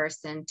blind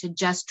person to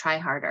just try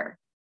harder.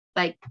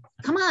 Like,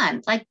 come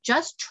on, like,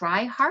 just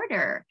try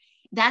harder.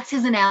 That's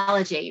his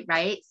analogy,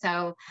 right?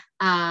 So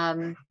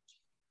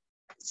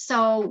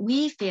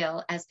we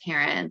feel as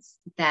parents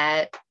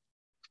that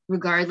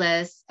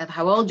regardless of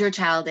how old your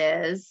child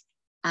is,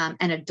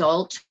 an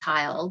adult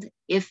child,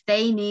 if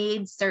they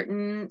need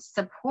certain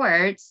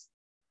supports,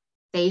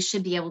 they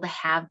should be able to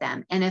have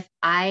them. And if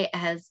I,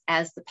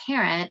 as the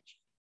parent,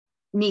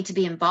 need to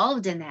be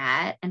involved in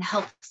that and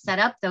help set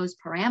up those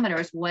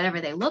parameters,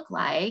 whatever they look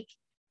like,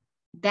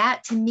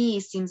 that to me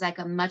seems like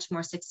a much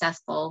more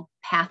successful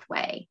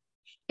pathway,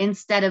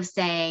 instead of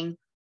saying,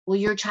 well,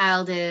 your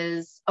child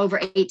is over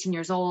 18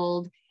 years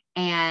old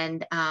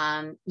and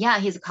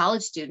he's a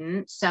college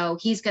student, so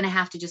he's going to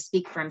have to just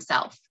speak for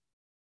himself.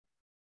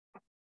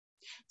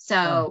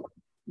 So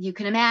you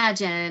can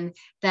imagine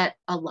that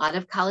a lot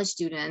of college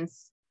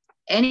students,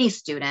 any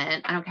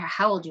student, I don't care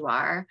how old you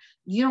are,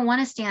 you don't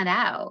want to stand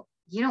out.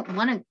 You don't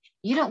want to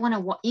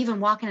even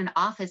walk in an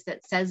office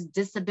that says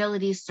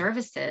disability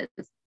services.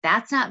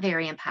 That's not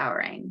very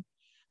empowering.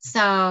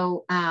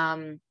 So,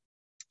 I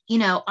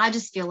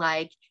just feel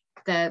like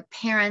the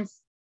parents,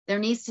 there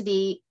needs to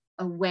be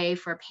a way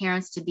for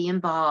parents to be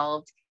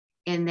involved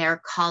in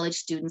their college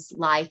students'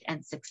 life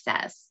and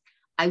success.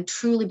 I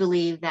truly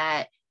believe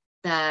that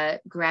the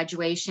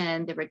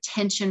graduation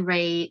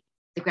rate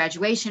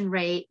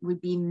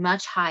would be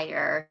much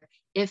higher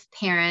if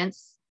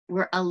parents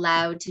were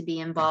allowed to be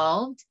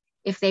involved,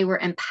 if they were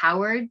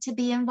empowered to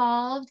be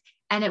involved,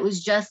 and it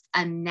was just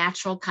a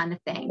natural kind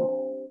of thing.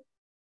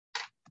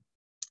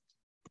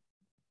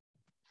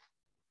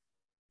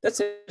 That's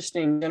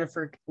interesting,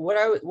 Jennifer.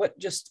 What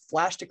just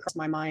flashed across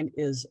my mind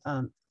is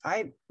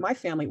my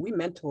family, we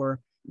mentor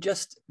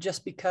just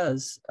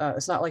because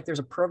it's not like there's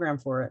a program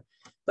for it,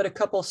 but a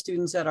couple of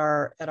students at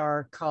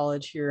our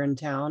college here in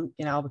town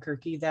in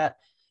Albuquerque that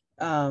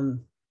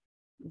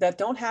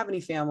don't have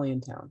any family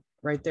in town,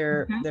 right?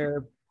 They're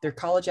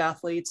college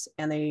athletes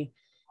and they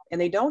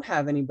don't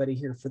have anybody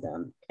here for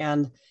them.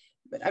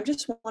 But I'm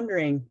just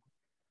wondering,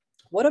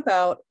 what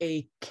about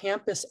a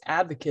campus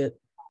advocate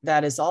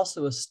that is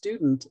also a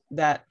student,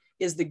 that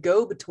is the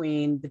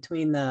go-between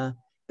between the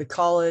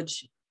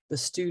college, the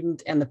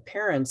student, and the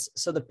parents,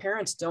 so the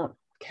parents don't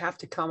have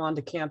to come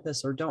onto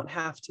campus or don't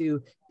have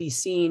to be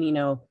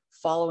seen,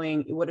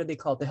 following, what do they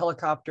call it, the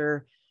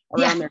helicopter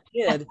around their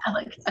kid.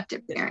 Helicopter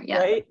parent, yeah.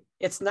 Right?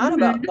 It's not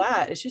about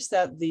that. It's just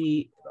that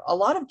a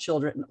lot of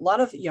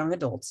young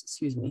adults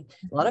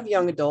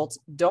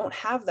don't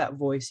have that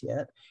voice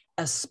yet,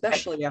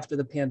 especially after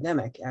the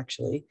pandemic,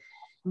 actually.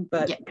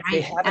 But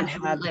they haven't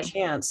had the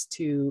chance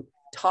to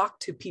talk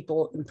to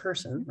people in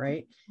person,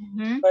 right?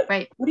 But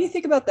what do you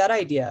think about that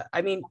idea?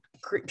 I mean,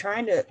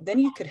 then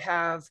you could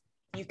have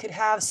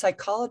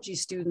psychology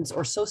students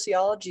or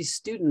sociology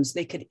students.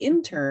 They could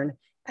intern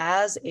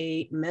as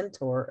a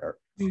mentor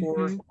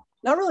for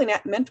not really a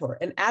mentor,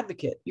 an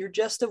advocate. You're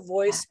just a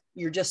voice.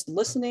 You're just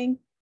listening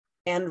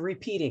and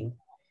repeating.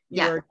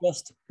 You're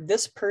just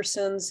this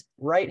person's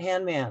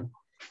right-hand man.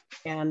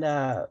 And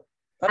I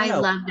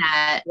love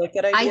that. Like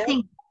that idea? I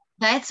think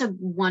that's a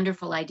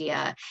wonderful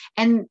idea.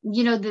 And,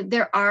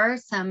 there are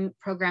some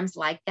programs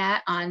like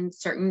that on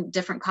certain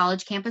different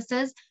college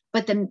campuses,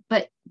 but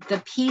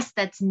the piece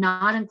that's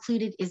not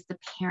included is the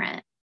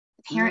parent.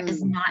 The parent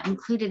is not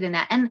included in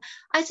that. And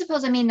I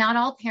suppose, not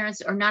all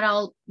parents or not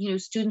all,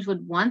 students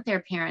would want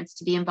their parents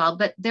to be involved,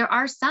 but there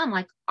are some,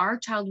 like our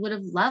child would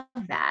have loved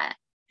that.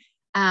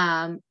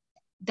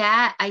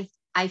 That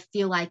I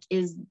feel like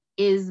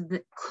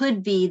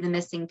could be the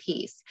missing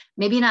piece.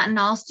 Maybe not in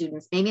all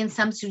students, maybe in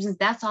some students,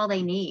 that's all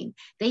they need.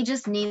 They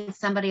just need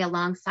somebody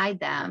alongside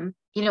them,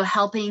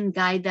 helping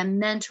guide them,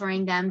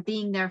 mentoring them,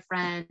 being their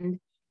friend,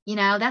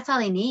 that's all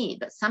they need.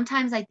 But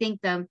sometimes I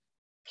think the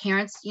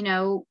parents,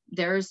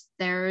 there's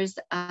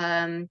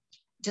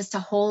just a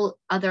whole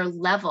other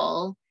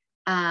level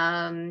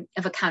of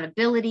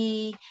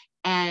accountability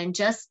and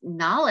just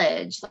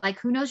knowledge. Like,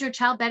 who knows your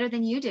child better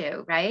than you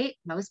do, right?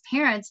 Most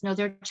parents know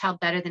their child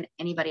better than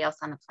anybody else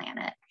on the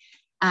planet.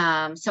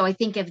 So I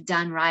think if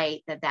done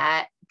right,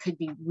 that could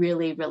be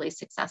really, really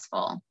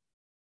successful.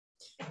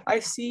 I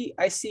see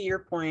your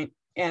point.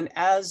 And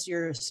as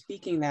you're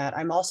speaking that,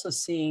 I'm also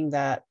seeing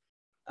that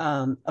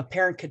a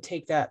parent could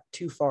take that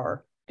too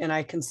far. And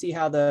I can see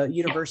how the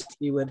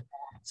university would.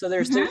 So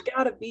there's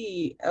got to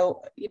be, a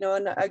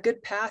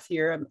good path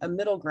here, a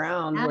middle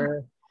ground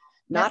where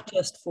not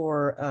just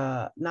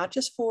for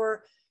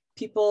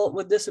people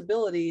with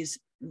disabilities.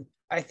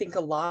 I think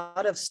a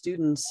lot of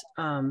students,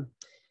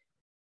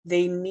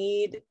 they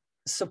need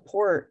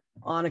support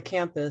on a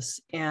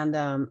campus. And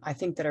I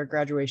think that our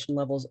graduation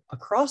levels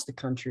across the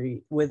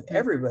country with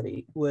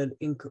everybody would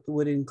increase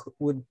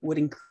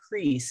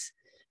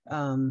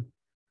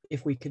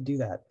if we could do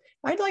that.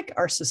 I'd like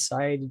our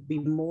society to be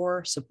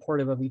more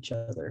supportive of each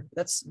other.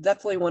 That's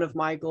definitely one of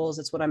my goals.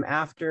 That's what I'm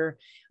after.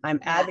 I'm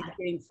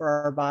advocating for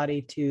our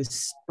body to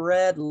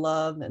spread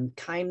love and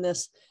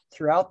kindness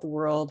throughout the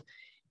world,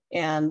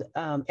 and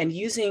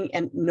using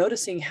and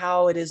noticing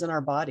how it is in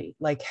our body,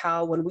 like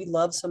how when we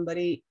love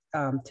somebody,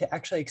 to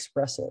actually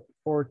express it,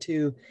 or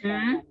to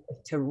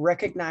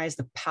recognize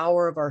the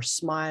power of our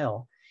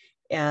smile.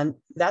 And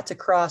that's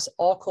across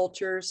all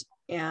cultures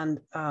and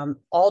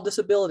all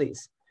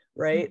disabilities,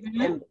 right?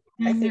 And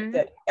I think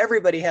that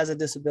everybody has a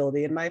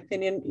disability, in my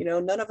opinion.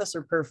 None of us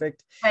are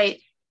perfect. Right.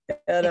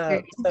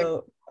 And,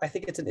 so I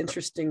think it's an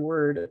interesting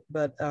word,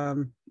 but,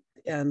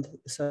 and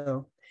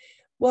so,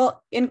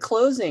 well, in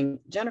closing,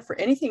 Jennifer,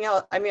 anything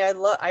else? I mean,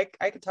 I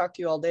could talk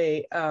to you all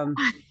day.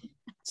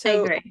 So, I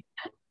agree.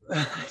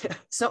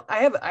 So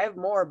I have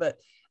more, but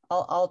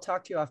I'll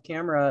talk to you off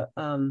camera,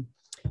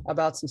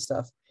 about some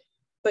stuff.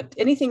 But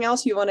anything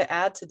else you want to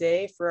add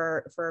today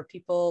for our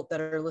people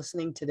that are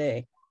listening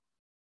today?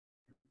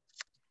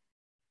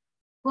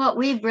 Well,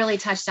 we've really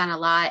touched on a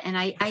lot. And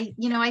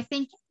I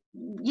think,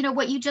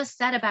 what you just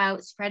said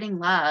about spreading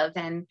love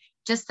and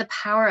just the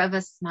power of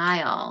a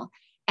smile.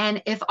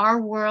 And if our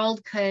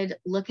world could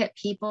look at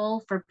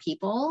people for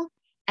people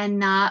and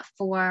not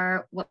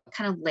for what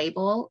kind of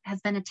label has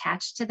been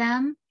attached to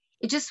them,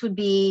 it just would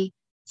be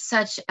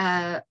such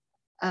a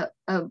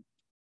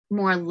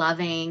more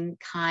loving,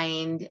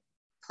 kind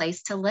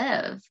place to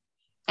live.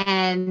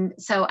 And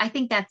so I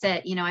think that's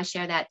it. I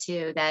share that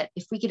too, that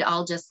if we could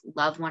all just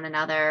love one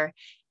another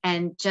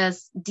and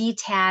just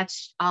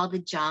detach all the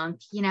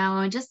junk,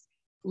 and just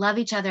love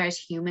each other as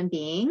human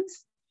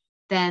beings,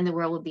 then the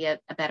world would be a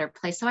better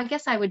place. So I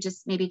guess I would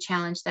just maybe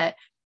challenge that,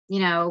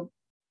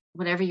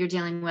 whatever you're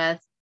dealing with,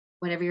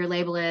 whatever your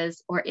label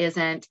is or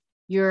isn't,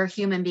 you're a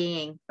human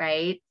being,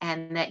 right?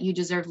 And that you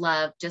deserve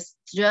love just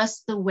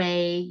the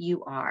way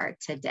you are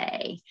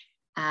today.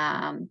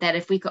 That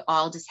if we could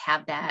all just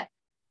have that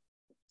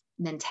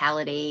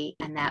mentality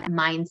and that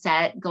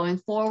mindset going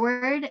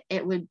forward,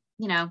 it would,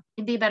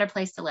 it'd be a better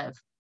place to live.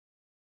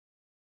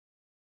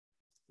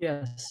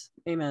 Yes.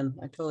 Amen.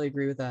 I totally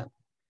agree with that.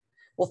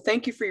 Well,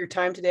 thank you for your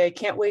time today. I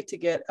can't wait to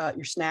get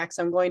your snacks.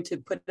 I'm going to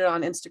put it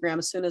on Instagram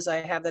as soon as I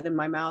have that in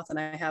my mouth and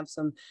I have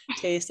some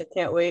taste. I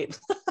can't wait.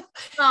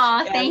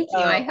 Oh, thank you.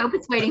 I hope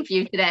it's waiting for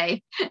you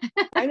today.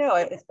 I know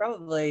it's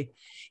probably,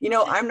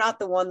 I'm not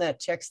the one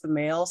that checks the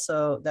mail,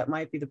 so that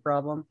might be the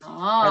problem. Oh.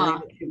 I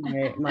leave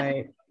it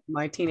to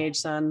my teenage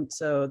son,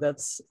 so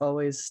that's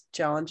always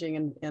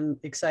challenging and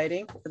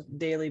exciting on a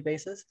daily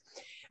basis.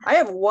 I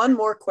have one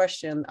more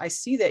question. I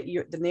see that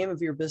the name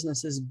of your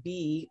business is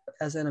Be,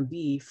 as in a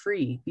bee,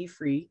 free, Be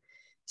Free.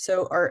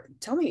 So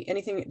tell me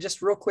anything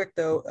just real quick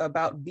though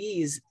about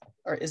bees.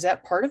 Is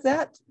that part of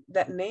that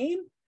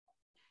name?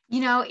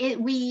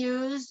 We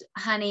use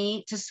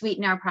honey to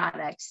sweeten our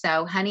product.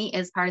 So honey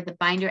is part of the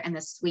binder and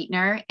the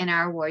sweetener in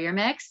our Warrior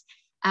Mix.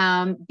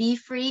 Be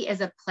Free is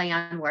a play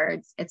on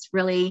words. It's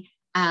really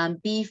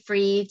be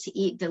free to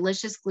eat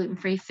delicious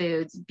gluten-free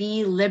foods,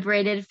 be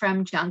liberated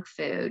from junk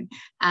food.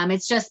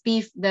 It's just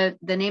the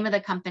name of the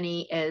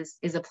company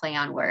is a play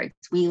on words.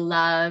 We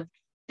love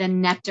the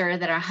nectar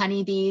that our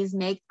honeybees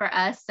make for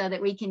us so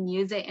that we can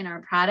use it in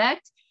our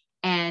product.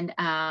 And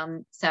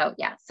so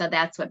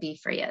that's what Be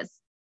Free is.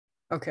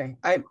 Okay.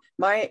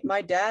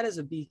 My dad is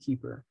a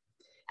beekeeper.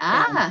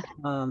 And,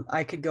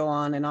 I could go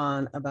on and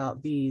on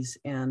about bees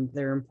and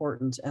their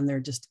importance and their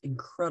just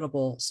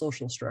incredible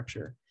social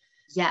structure.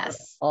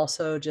 Yes. But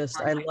also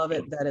I love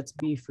it that it's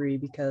Be Free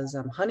because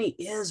honey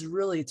is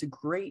it's a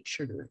great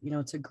sugar,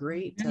 it's a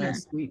great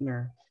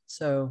sweetener.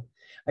 So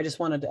I just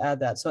wanted to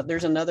add that. So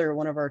there's another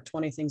one of our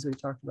 20 things we've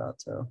talked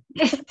about. So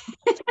well,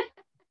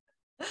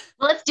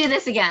 let's do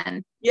this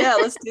again. Yeah,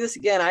 let's do this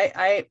again.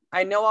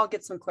 I know I'll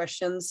get some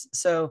questions,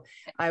 so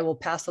I will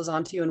pass those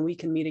on to you and we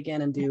can meet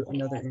again and do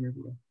another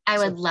interview. I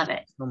would love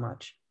it so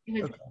much.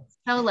 It was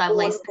so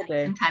lovely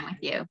spending some time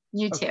with you.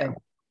 You too.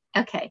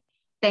 Okay.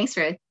 Thanks,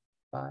 Ruth.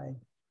 Bye.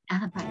 Bye.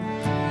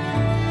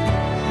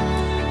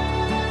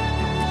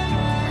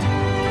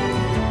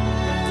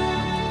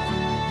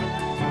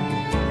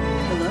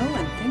 Hello,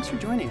 and thanks for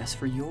joining us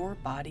for Your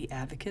Body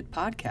Advocate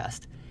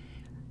podcast.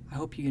 I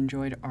hope you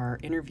enjoyed our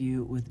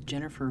interview with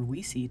Jennifer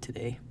Weese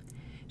today.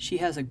 She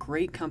has a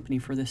great company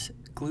for this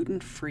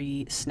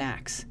gluten-free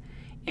snacks.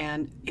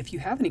 And if you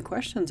have any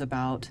questions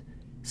about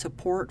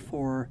support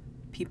for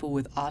people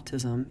with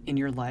autism in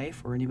your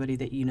life or anybody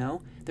that you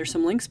know, there's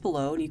some links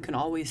below, and you can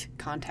always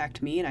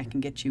contact me and I can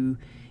get you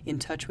in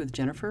touch with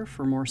Jennifer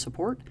for more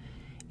support.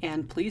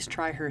 And please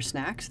try her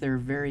snacks. They're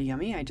very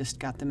yummy. I just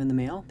got them in the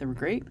mail. They were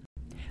great.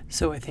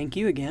 So I thank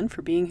you again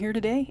for being here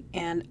today,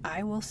 and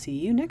I will see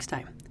you next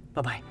time.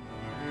 Bye-bye.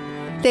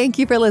 Thank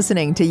you for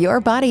listening to Your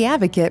Body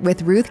Advocate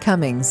with Ruth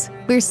Cummings.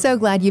 We're so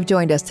glad you've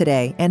joined us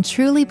today and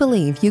truly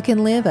believe you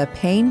can live a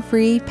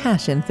pain-free,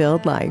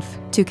 passion-filled life.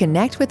 To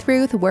connect with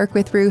Ruth, work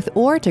with Ruth,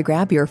 or to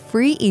grab your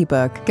free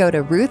ebook, go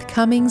to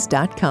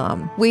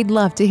ruthcummings.com. We'd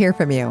love to hear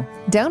from you.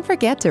 Don't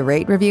forget to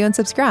rate, review, and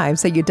subscribe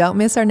so you don't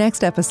miss our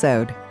next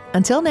episode.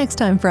 Until next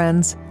time,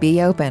 friends,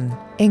 be open,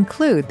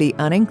 include the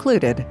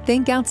unincluded,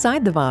 think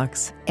outside the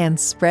box, and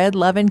spread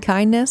love and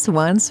kindness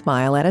one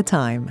smile at a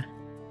time.